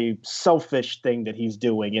less of a selfish thing that he's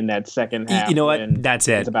doing in that second half. You know what? That's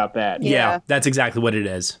it. It's about that. Yeah, that's exactly what it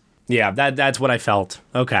is. Yeah, that's what I felt.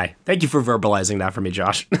 Okay. Thank you for verbalizing that for me,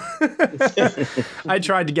 Josh. I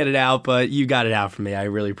tried to get it out, but you got it out for me. I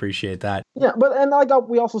really appreciate that. Yeah, and like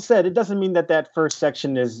we also said, it doesn't mean that first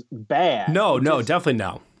section is bad. No, definitely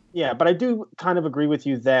no. Yeah, but I do kind of agree with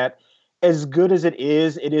you that as good as it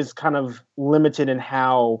is kind of limited in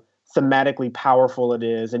how thematically powerful it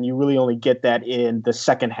is, and you really only get that in the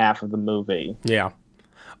second half of the movie. Yeah.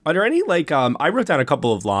 Are there any I wrote down a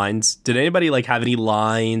couple of lines. Did anybody have any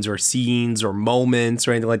lines or scenes or moments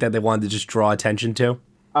or anything like that they wanted to just draw attention to?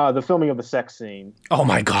 The filming of the sex scene. Oh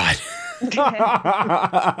my God.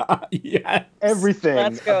 Yes. Everything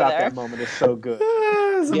about that moment is so good.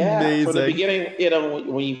 It's amazing. From the beginning,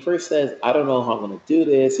 when you first says, I don't know how I'm going to do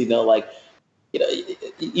this,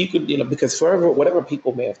 you could, because forever, whatever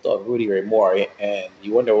people may have thought of Rudy Ray Moore, and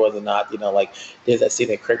you wonder whether or not, there's that scene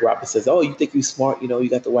that Craig Robinson says, oh, you think you're smart, you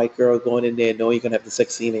got the white girl going in there knowing you're going to have the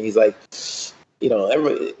sex scene, and he's like,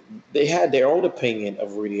 everybody, they had their own opinion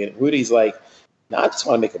of Rudy, and Rudy's like, no, I just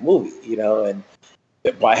want to make a movie, and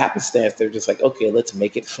by happenstance, they're just like, okay, let's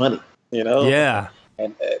make it funny, Yeah.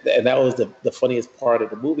 And that was the funniest part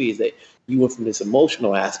of the movie, is that you went from this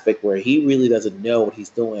emotional aspect where he really doesn't know what he's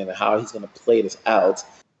doing and how he's going to play this out,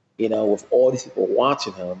 with all these people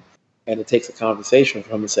watching him. And it takes a conversation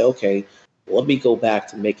for him to say, okay, let me go back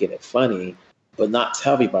to making it funny, but not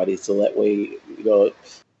tell everybody, so that way, the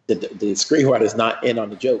screenwriter's not in on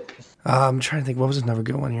the joke. I'm trying to think, what was another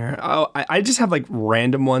good one here? Oh, I just have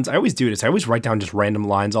random ones. I always do this. I always write down just random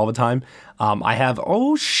lines all the time. I have,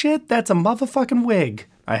 oh shit, that's a motherfucking wig.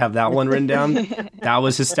 I have that one written down. That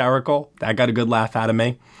was hysterical. That got a good laugh out of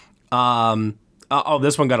me.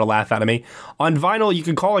 This one got a laugh out of me. On vinyl, you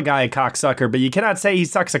can call a guy a cocksucker, but you cannot say he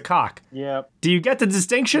sucks a cock. Yep. Do you get the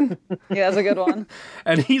distinction? Yeah, that's a good one.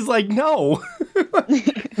 And he's like, no.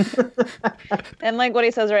 And what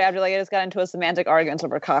he says right after, I just got into a semantic argument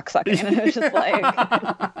over cocksucking, and it was just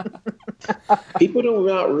People do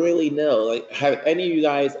not really know. Have any of you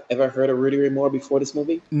guys ever heard of Rudy Ray Moore before this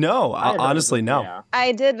movie? No, honestly, no. Yeah.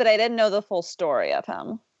 I did, but I didn't know the full story of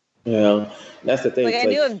him. Yeah, that's the thing. I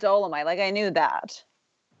knew of Dolemite, I knew that.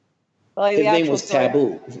 But, his name was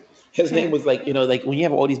Taboo. His name was when you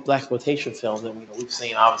have all these blaxploitation films, and we've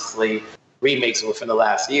seen obviously remakes within the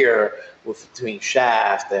last year between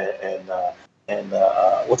Shaft and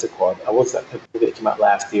what's it called? What's that movie that came out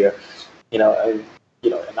last year? And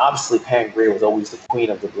obviously Pam Grier was always the queen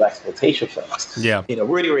of the blaxploitation films. Yeah.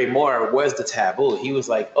 Rudy Ray Moore was the taboo. He was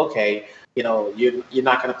like, okay, you're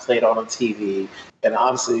not going to play it on TV. And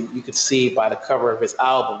obviously, you could see by the cover of his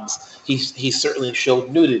albums, he certainly showed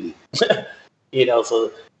nudity.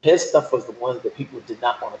 So his stuff was the one that people did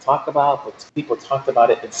not want to talk about, but people talked about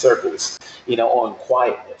it in circles, on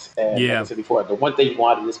quietness. And like I said before, the one thing you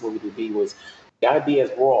wanted this movie to be was gotta be as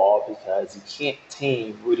raw, because you can't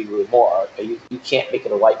tame Rudy Ray Moore. You can't make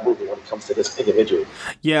it a white movie when it comes to this individual.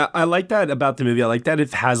 Yeah, I like that about the movie. I like that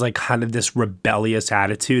it has like kind of this rebellious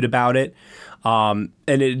attitude about it. And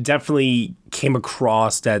it definitely came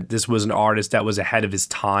across that this was an artist that was ahead of his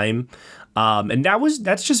time. And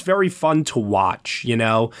that's just very fun to watch,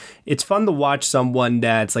 It's fun to watch someone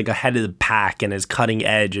that's like ahead of the pack and is cutting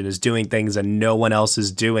edge and is doing things that no one else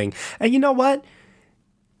is doing. And you know what?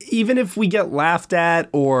 Even if we get laughed at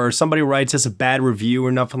or somebody writes us a bad review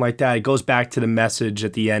or nothing like that, it goes back to the message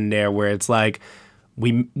at the end there where it's like,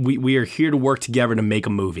 we are here to work together to make a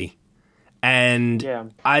movie. And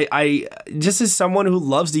I just as someone who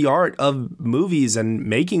loves the art of movies and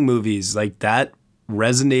making movies, like that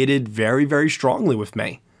resonated very, very strongly with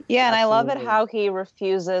me. Yeah, and Absolutely. I love it how he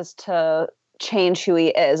refuses to change who he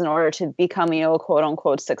is in order to become, a quote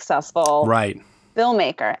unquote successful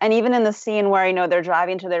filmmaker. And even in the scene where, they're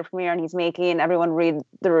driving to their premiere and he's making everyone read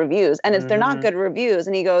the reviews, and they're not good reviews.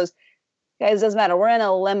 And he goes, guys, it doesn't matter. We're in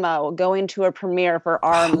a limo going to a premiere for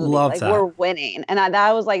our movie. Love that. We're winning. And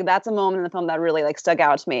that was like, that's a moment in the film that really like stuck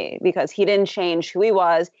out to me, because he didn't change who he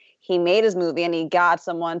was. He made his movie and he got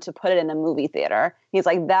someone to put it in a movie theater. He's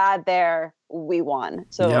like, we won.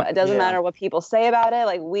 So it doesn't matter what people say about it.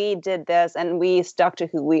 Like, we did this and we stuck to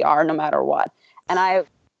who we are no matter what. And I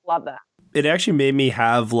love that. It actually made me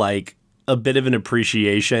have like a bit of an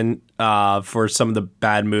appreciation for some of the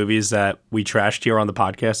bad movies that we trashed here on the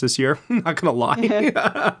podcast this year. Not gonna lie.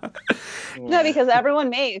 No, because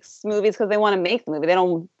everyone makes movies because they want to make the movie. They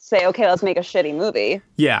don't say, okay, let's make a shitty movie.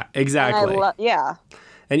 Yeah, exactly.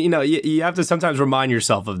 And, you have to sometimes remind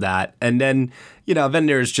yourself of that. And then, then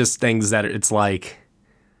there's just things that it's like,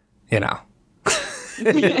 But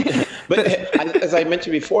as I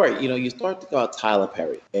mentioned before, you start to think about Tyler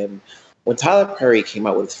Perry. And when Tyler Perry came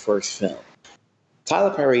out with his first film,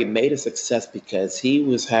 Tyler Perry made a success because he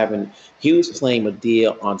was playing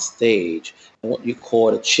Medea on stage in what you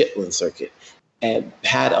call the Chitlin circuit, and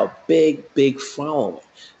had a big, big following.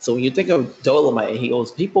 So when you think of Dolemite, and he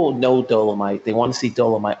goes, people know Dolemite, they want to see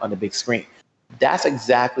Dolemite on the big screen. That's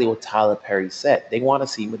exactly what Tyler Perry said. They want to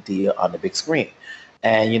see Medea on the big screen.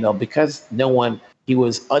 And, because he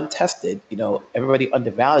was untested, everybody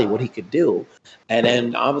undervalued what he could do. And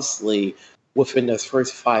then obviously within those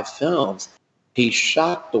first 5 films, he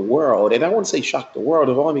shocked the world. And I wouldn't say shocked the world,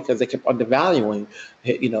 it was only because they kept undervaluing,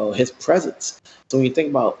 his presence. So when you think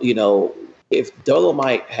about, if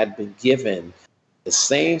Dolemite had been given the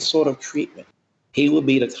same sort of treatment, he would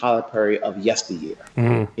be the Tyler Perry of yesteryear.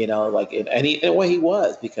 Mm-hmm. And what he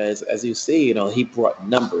was, because as you see, he brought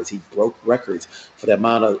numbers, he broke records for the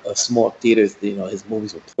amount of small theaters, his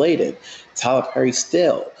movies were played in. Tyler Perry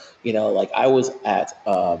still, I was at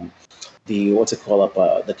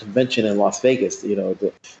the convention in Las Vegas,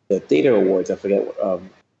 the theater awards, I forget,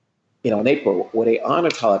 in April, where they honor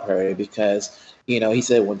Tyler Perry because, he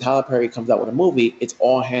said when Tyler Perry comes out with a movie, it's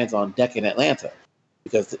all hands on deck in Atlanta,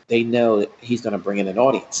 because they know that he's going to bring in an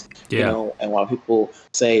audience. And while people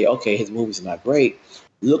say, okay, his movies are not great,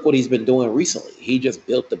 look what he's been doing recently. He just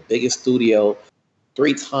built the biggest studio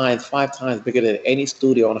 5 times bigger than any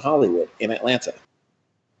studio in Hollywood in Atlanta.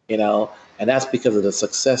 And that's because of the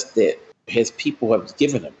success that his people have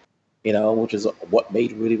given him, which is what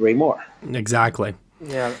made Rudy Ray Moore. Exactly.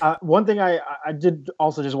 Yeah. One thing I did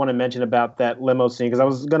also just want to mention about that limo scene, because I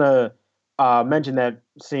was going to mention that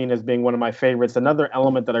scene as being one of my favorites. Another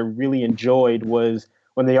element that I really enjoyed was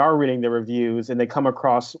when they are reading the reviews and they come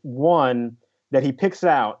across one that he picks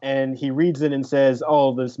out and he reads it and says,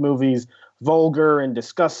 oh, this movie's vulgar and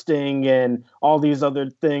disgusting and all these other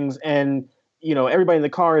things. And, everybody in the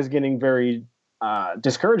car is getting very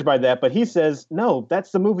discouraged by that. But he says, no,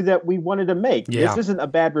 that's the movie that we wanted to make. Yeah. This isn't a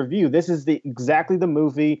bad review. This is exactly the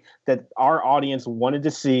movie that our audience wanted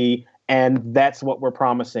to see. And that's what we're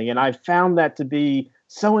promising. And I found that to be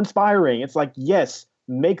so inspiring. It's like, yes,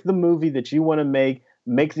 make the movie that you want to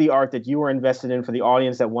make the art that you are invested in for the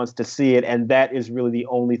audience that wants to see it. And that is really the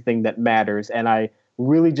only thing that matters. And I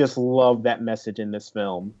really just love that message in this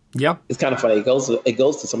film. Yeah. It's kind of funny. It goes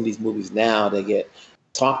to some of these movies now that get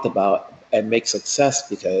talked about and make success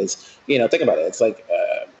because, think about it. It's like,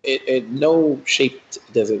 in no shape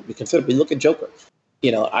does it be considered. We look at Joker.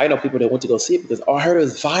 I know people that went to go see it because, I heard it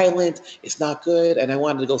was violent, it's not good, and I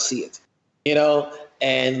wanted to go see it.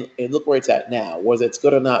 And look where it's at now. Whether it's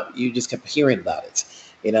good or not, you just kept hearing about it.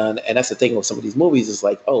 And that's the thing with some of these movies is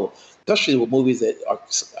like, especially with movies that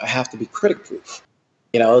have to be critic proof.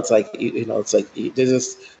 It's like, it's like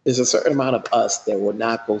there's a certain amount of us that will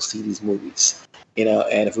not go see these movies.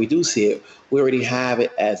 And if we do see it, we already have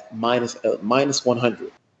it as minus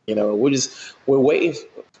 100. We're waiting.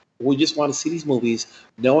 We just want to see these movies,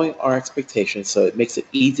 knowing our expectations, so it makes it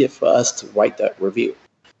easier for us to write that review.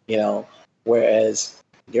 Whereas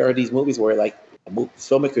there are these movies where like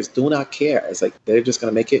filmmakers do not care. It's like they're just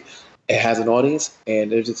going to make it. It has an audience,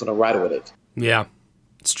 and they're just going to ride with it. Yeah,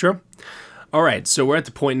 it's true. All right, so we're at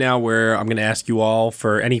the point now where I'm going to ask you all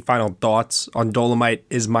for any final thoughts on Dolemite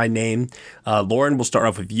Is My Name. Lauren, we'll start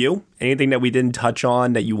off with you. Anything that we didn't touch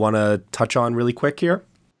on that you want to touch on really quick here?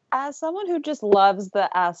 As someone who just loves the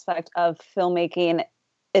aspect of filmmaking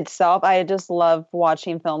itself, I just love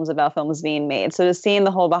watching films about films being made. So just seeing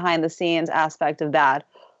the whole behind the scenes aspect of that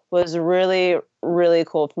was really, really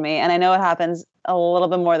cool for me. And I know it happens a little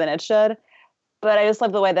bit more than it should, but I just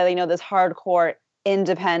love the way that, this hardcore,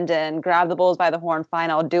 independent, grab the bulls by the horn,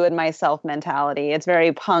 fine, I'll do it myself mentality. It's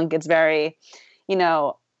very punk. It's very,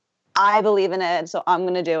 I believe in it, so I'm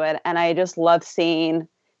going to do it. And I just love seeing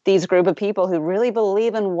these group of people who really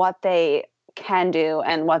believe in what they can do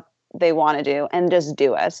and what they want to do and just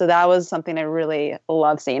do it. So that was something I really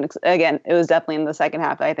love seeing. Again, it was definitely in the second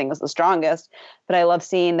half that I think was the strongest, but I love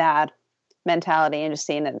seeing that mentality and just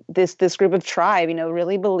seeing that this group of tribe,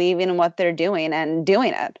 really believing in what they're doing and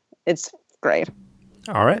doing it. It's great.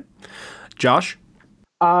 All right. Josh?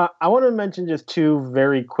 I want to mention just two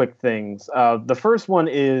very quick things. The first one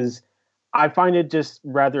is I find it just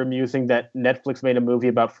rather amusing that Netflix made a movie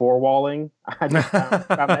about four-walling. I just found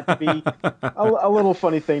that to be a little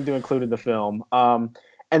funny thing to include in the film. And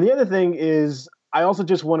the other thing is I also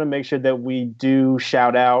just want to make sure that we do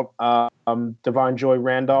shout out Divine Joy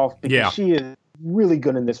Randolph because she is really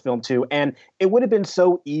good in this film too. And it would have been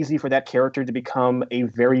so easy for that character to become a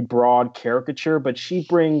very broad caricature, but she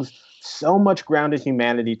brings so much grounded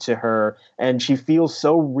humanity to her and she feels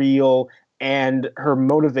so real. And her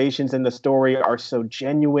motivations in the story are so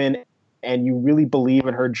genuine and you really believe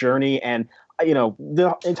in her journey. And,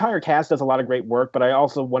 the entire cast does a lot of great work, but I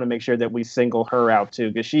also want to make sure that we single her out too,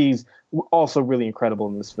 because she's also really incredible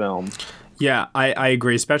in this film. Yeah, I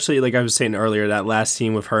agree. Especially like I was saying earlier, that last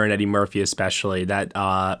scene with her and Eddie Murphy, especially that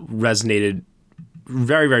resonated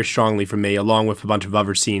very, very strongly for me, along with a bunch of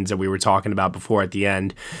other scenes that we were talking about before at the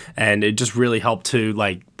end. And it just really helped to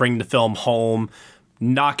like bring the film home,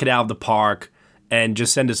 knock it out of the park, and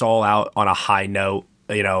just send us all out on a high note,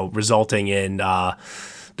 resulting in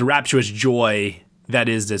the rapturous joy that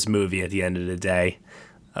is this movie at the end of the day.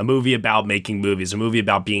 A movie about making movies, a movie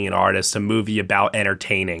about being an artist, a movie about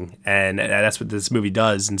entertaining. And that's what this movie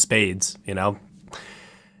does in spades,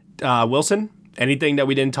 Wilson, anything that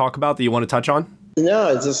we didn't talk about that you want to touch on? No,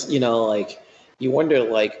 it's just, like, you wonder,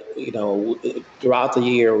 like, throughout the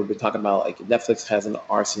year, we've been talking about, like, Netflix has an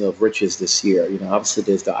arsenal of riches this year. Obviously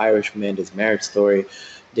there's The Irishman, there's Marriage Story,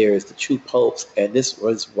 there's The Two Popes, and this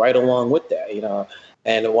was right along with that,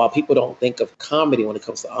 And while people don't think of comedy when it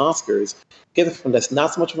comes to Oscars, get it from that's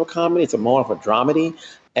not so much of a comedy, it's more of a dramedy.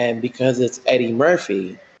 And because it's Eddie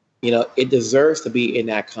Murphy, it deserves to be in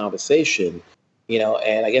that conversation,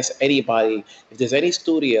 and I guess anybody, if there's any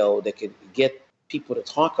studio that can get people to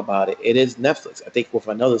talk about it, it is Netflix. I think with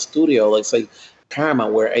another studio, like say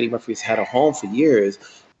Paramount, where Eddie Murphy's had a home for years,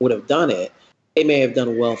 would have done it. It may have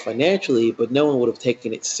done well financially, but no one would have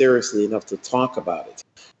taken it seriously enough to talk about it.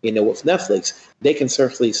 With Netflix, they can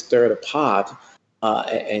certainly stir the pot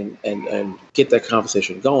and get that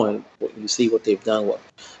conversation going. You see what they've done with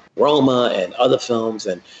Roma and other films,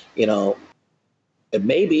 and it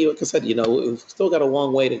may be, like I said, we've still got a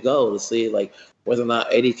long way to go to see like whether or not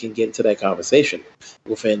Eddie can get into that conversation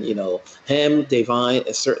within, him, Devine,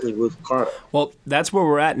 and certainly Ruth Carter. Well, that's where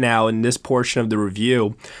we're at now in this portion of the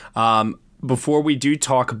review. Before we do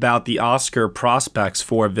talk about the Oscar prospects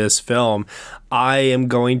for this film, I am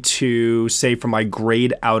going to say for my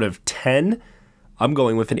grade out of 10, I'm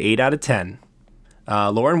going with an 8 out of 10.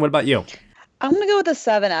 Lauren, what about you? I'm going to go with a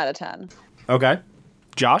 7 out of 10. Okay.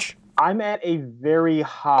 Josh? I'm at a very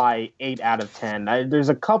high 8 out of 10. There's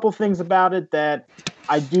a couple things about it that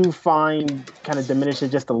I do find kind of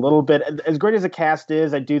diminishes just a little bit. As great as the cast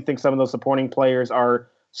is, I do think some of those supporting players are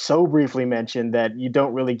so briefly mentioned that you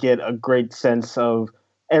don't really get a great sense of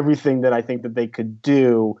everything that I think that they could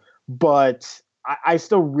do. But I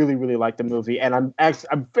still really, really like the movie, and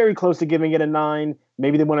I'm very close to giving it a 9.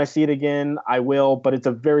 Maybe then when I see it again, I will, but it's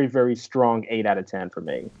a very, very strong 8 out of 10 for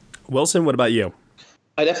me. Wilson, what about you?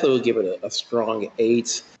 I definitely would give it a strong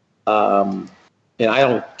 8. And I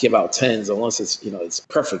don't give out 10s unless it's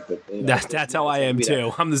perfect. But, that's how I am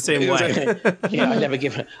too. I'm the same way.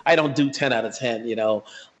 I don't do 10 out of 10.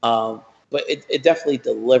 But it definitely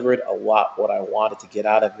delivered a lot what I wanted to get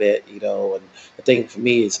out of it. And the thing for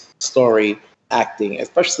me is story, acting,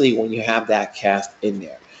 especially when you have that cast in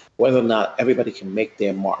there. Whether or not everybody can make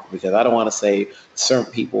their mark, because I don't want to say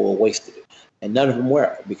certain people were wasted, and none of them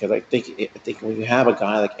were. Because I think when you have a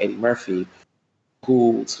guy like Eddie Murphy,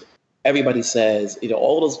 who everybody says,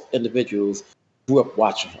 all those individuals grew up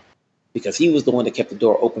watching him, because he was the one that kept the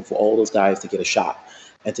door open for all those guys to get a shot.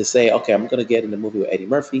 And to say, okay, I'm going to get in the movie with Eddie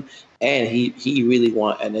Murphy, and he really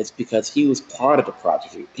and it's because he was part of the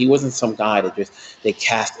project. He wasn't some guy that they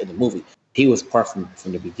cast in the movie. He was part from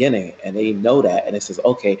the beginning, and they know that. And it says,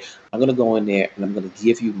 okay, I'm going to go in there and I'm going to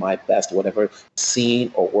give you my best, whatever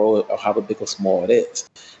scene or role or however big or small it is.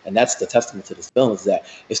 And that's the testament to this film, is that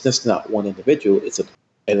it's just not one individual. It's an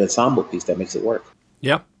ensemble piece that makes it work.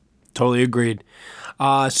 Yep, totally agreed.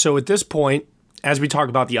 So at this point, as we talk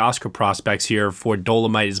about the Oscar prospects here for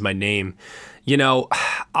Dolemite Is My Name,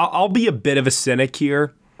 I'll be a bit of a cynic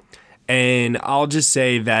here, and I'll just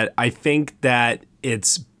say that I think that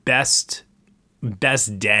its best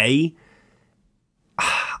day,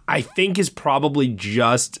 I think, is probably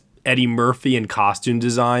just Eddie Murphy and costume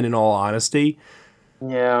design, in all honesty.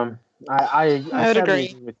 Yeah, I would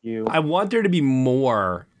agree with you. I want there to be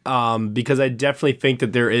more, because I definitely think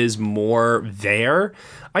that there is more there.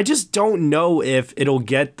 I just don't know if it'll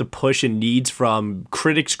get the push it needs from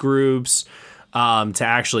critics groups to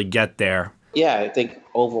actually get there. Yeah, I think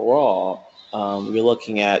overall, you're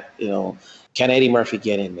looking at, can Eddie Murphy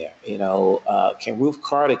get in there? Can Ruth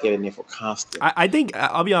Carter get in there for costume? I think,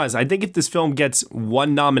 I'll be honest, I think if this film gets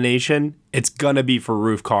one nomination, it's going to be for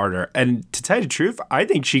Ruth Carter. And to tell you the truth, I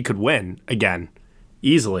think she could win again.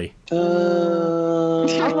 Easily. I don't know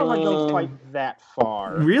if I go quite that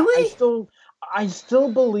far. Really? I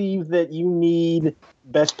still believe that you need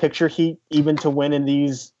Best Picture heat even to win in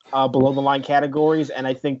these below the line categories, and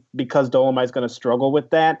I think because Dolemite's going to struggle with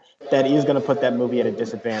that is going to put that movie at a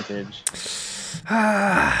disadvantage.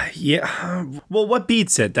 Yeah. Well, what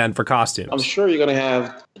beats it then for costumes? I'm sure you're going to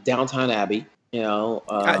have Downton Abbey.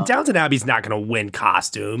 Downton Abbey's not going to win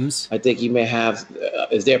costumes. I think you may have.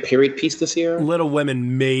 Is there a period piece this year? Little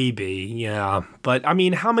Women, maybe, yeah. But I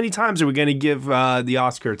mean, how many times are we going to give the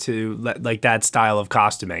Oscar to like that style of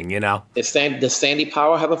costuming? Does Sandy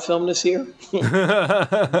Powell have a film this year?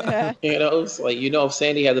 It's like, if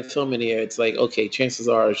Sandy had a film in here, it's like, okay, chances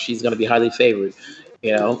are she's going to be highly favored.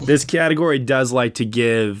 This category does like to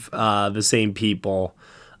give the same people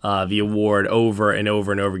the award over and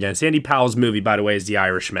over and over again. Sandy Powell's movie, by the way, is The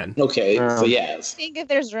Irishman. Okay, so yes. I think if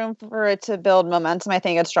there's room for it to build momentum, I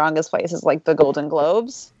think its strongest place is like the Golden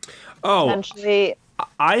Globes. Oh, potentially.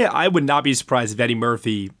 I would not be surprised if Eddie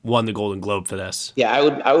Murphy won the Golden Globe for this. Yeah,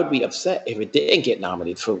 I would be upset if it didn't get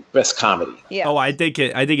nominated for Best Comedy. Yeah. Oh, I think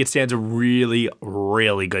it stands a really,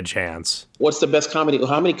 really good chance. What's the best comedy?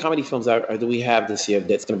 How many comedy films do we have this year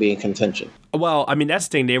that's going to be in contention? Well, I mean, that's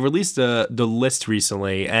the thing. They released the list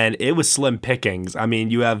recently, and it was slim pickings. I mean,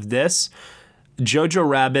 you have this, Jojo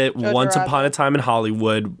Rabbit, Once Upon a Time in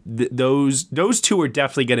Hollywood. Those two are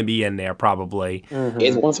definitely going to be in there, probably. Mm-hmm.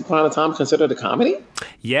 Is Once Upon a Time considered a comedy?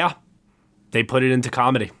 Yeah, they put it into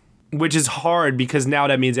comedy, which is hard because now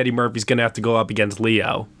that means Eddie Murphy's going to have to go up against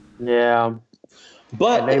Leo. Yeah,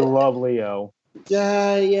 but and they love Leo.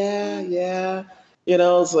 Yeah.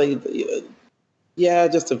 It's like,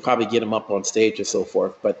 just to probably get him up on stage or so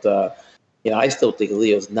forth. But I still think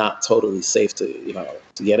Leo's not totally safe to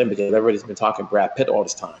get in, because everybody's been talking Brad Pitt all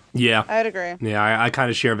this time. Yeah, I'd agree. Yeah, I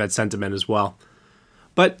kind of share that sentiment as well.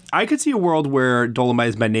 But I could see a world where Dolemite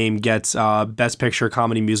Is My Name gets Best Picture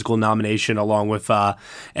Comedy Musical nomination, along with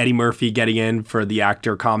Eddie Murphy getting in for the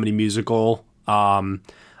actor comedy musical.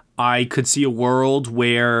 I could see a world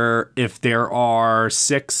where if there are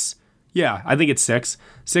six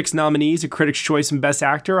nominees, a Critics' Choice and Best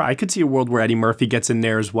Actor, I could see a world where Eddie Murphy gets in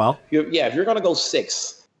there as well. If you're going to go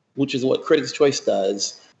 6, which is what Critics' Choice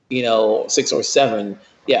does, 6 or 7,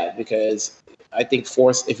 because I think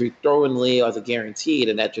 4, if you throw in Leo as a guarantee,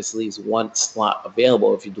 then that just leaves one slot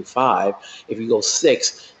available. If you do 5, if you go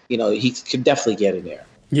 6, he could definitely get in there.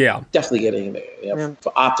 Yeah, definitely getting in there.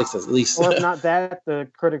 For optics, at least. Or if not that, the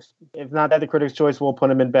Critics' Choice will put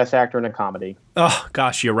him in Best Actor in a comedy. Oh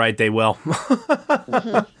gosh, you're right. They will.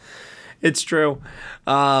 It's true.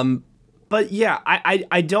 But yeah,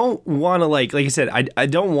 I don't want to like I said, I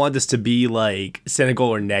don't want this to be like cynical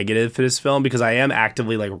or negative for this film because I am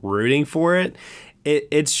actively like rooting for it.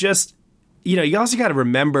 It's just, you know, you also got to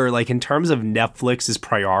remember like in terms of Netflix's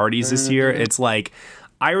priorities this year, it's like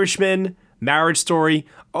Irishman, Marriage Story.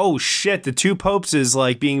 Oh shit, The Two Popes is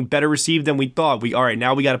like being better received than we thought. All right,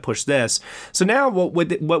 now we got to push this. So now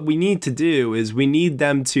what we need to do is we need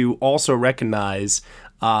them to also recognize,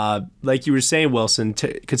 like you were saying, Wilson,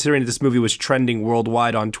 considering that this movie was trending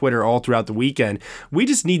worldwide on Twitter all throughout the weekend, we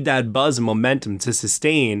just need that buzz and momentum to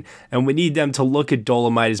sustain, and we need them to look at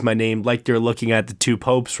Dolemite Is My Name like they're looking at The Two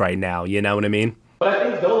Popes right now. You know what I mean? But I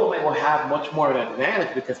think Dolemite will have much more of an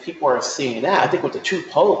advantage because people are seeing that. I think with The Two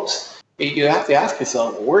Popes, you have to ask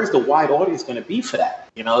yourself, where's the wide audience going to be for that?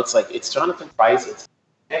 You know, it's like, it's Jonathan Pryce, it's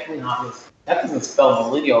Anthony Hopkins. That doesn't spell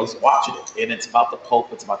millennials watching it. And it's about the Pope,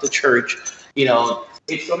 it's about the church. You know,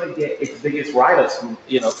 it's going to get its biggest write-ups from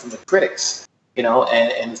the critics, you know,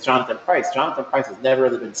 and it's Jonathan Pryce. Jonathan Pryce has never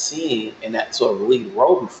really been seen in that sort of lead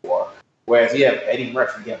role before. Whereas you have Eddie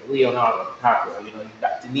Murphy, you have Leonardo DiCaprio, you know, you've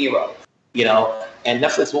got De Niro, you know, and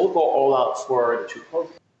Netflix will go all out for The Two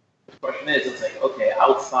Popes. The question is, it's like, okay,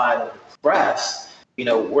 outside of the press, you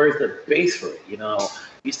know, where's the base for it? You know,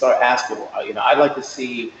 you start asking, you know, I'd like to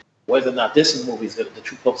see whether or not this movie, The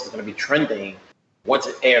Two Popes, is going to be trending once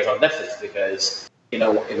it airs on Netflix, because, you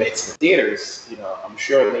know, if it's in theaters, you know, I'm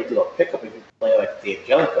sure they do a pickup if you play like the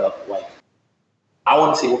Angelica. Like, I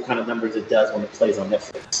want to see what kind of numbers it does when it plays on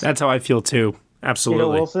Netflix. That's how I feel too. Absolutely.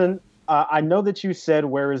 You know, Wilson, I know that you said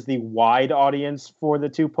where is the wide audience for The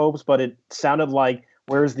Two Popes, but it sounded like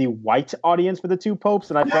where is the white audience for The Two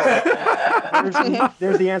Popes, and I felt like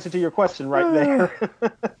there's the answer to your question right there.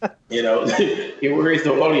 You know, where is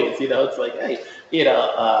the audience? You know, it's like, hey, you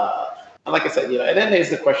know. Like I said, you know, and then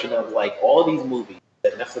there's the question of like all these movies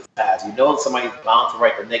that Netflix has. You know, somebody's bound to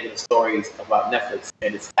write the negative stories about Netflix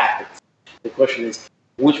and its tactics. The question is,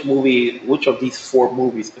 which of these 4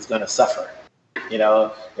 movies is going to suffer? You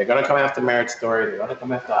know, they're going to come after Marriage Story. They're going to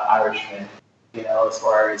come after Irishman. You know, as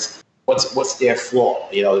far as what's their flaw?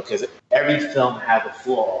 You know, because every film has a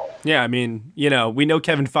flaw. Yeah, I mean, you know, we know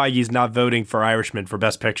Kevin Feige's not voting for Irishman for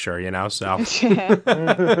Best Picture. You know, so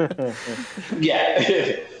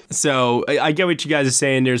yeah. So I get what you guys are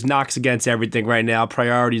saying. There's knocks against everything right now.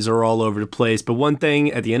 Priorities are all over the place. But one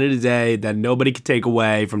thing at the end of the day that nobody can take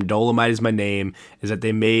away from Dolemite Is My Name is that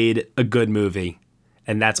they made a good movie.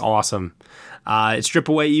 And that's awesome. Strip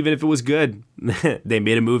away even if it was good. They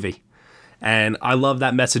made a movie. And I love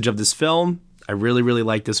that message of this film. I really, really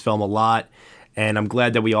like this film a lot. And I'm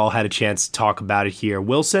glad that we all had a chance to talk about it here.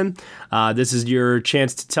 Wilson, this is your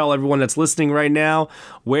chance to tell everyone that's listening right now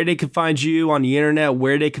where they can find you on the internet,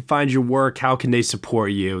 where they can find your work, how can they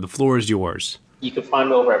support you? The floor is yours. You can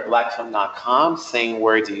find me over at blackfilm.com, same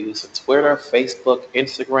words you use for Twitter, Facebook,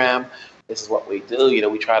 Instagram. This is what we do. You know,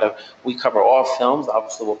 we cover all films.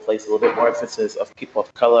 Obviously, we'll place a little bit more emphasis of people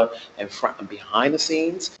of color in front and behind the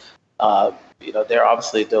scenes. You know, there are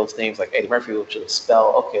obviously those names like Eddie Murphy, which will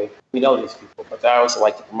spell, okay, we know these people. But I also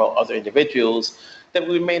like to promote other individuals that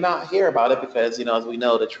we may not hear about it because, you know, as we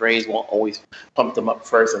know, the trades won't always pump them up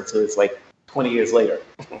first until it's like 20 years later.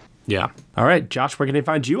 Yeah. All right. Josh, where can they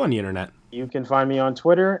find you on the internet? You can find me on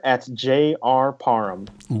Twitter at JRParham.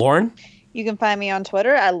 Lauren? You can find me on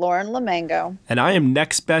Twitter at Lauren Lamango. And I am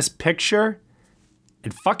Next Best Picture.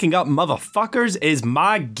 And fucking up motherfuckers is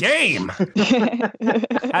my game.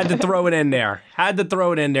 Had to throw it in there.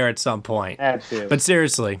 At some point. Absolutely. But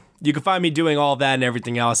seriously, you can find me doing all that and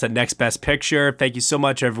everything else at Next Best Picture. Thank you so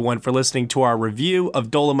much, everyone, for listening to our review of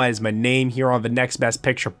Dolemite Is My Name here on the Next Best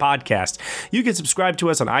Picture podcast. You can subscribe to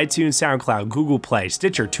us on iTunes, SoundCloud, Google Play,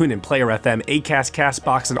 Stitcher, TuneIn, Player FM, Acast,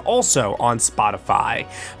 CastBox, and also on Spotify.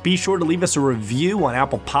 Be sure to leave us a review on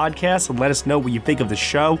Apple Podcasts and let us know what you think of the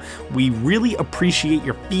show. We really appreciate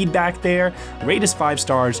your feedback there. Rate us 5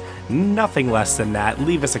 stars, nothing less than that.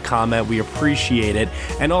 Leave us a comment. We appreciate it.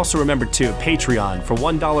 And also remember, too, Patreon for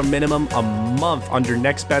 $1 minimum a month under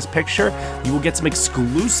Next Best Picture. You will get some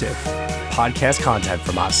exclusive podcast content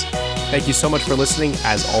from us. Thank you so much for listening.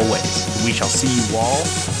 As always, we shall see you all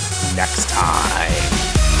next time.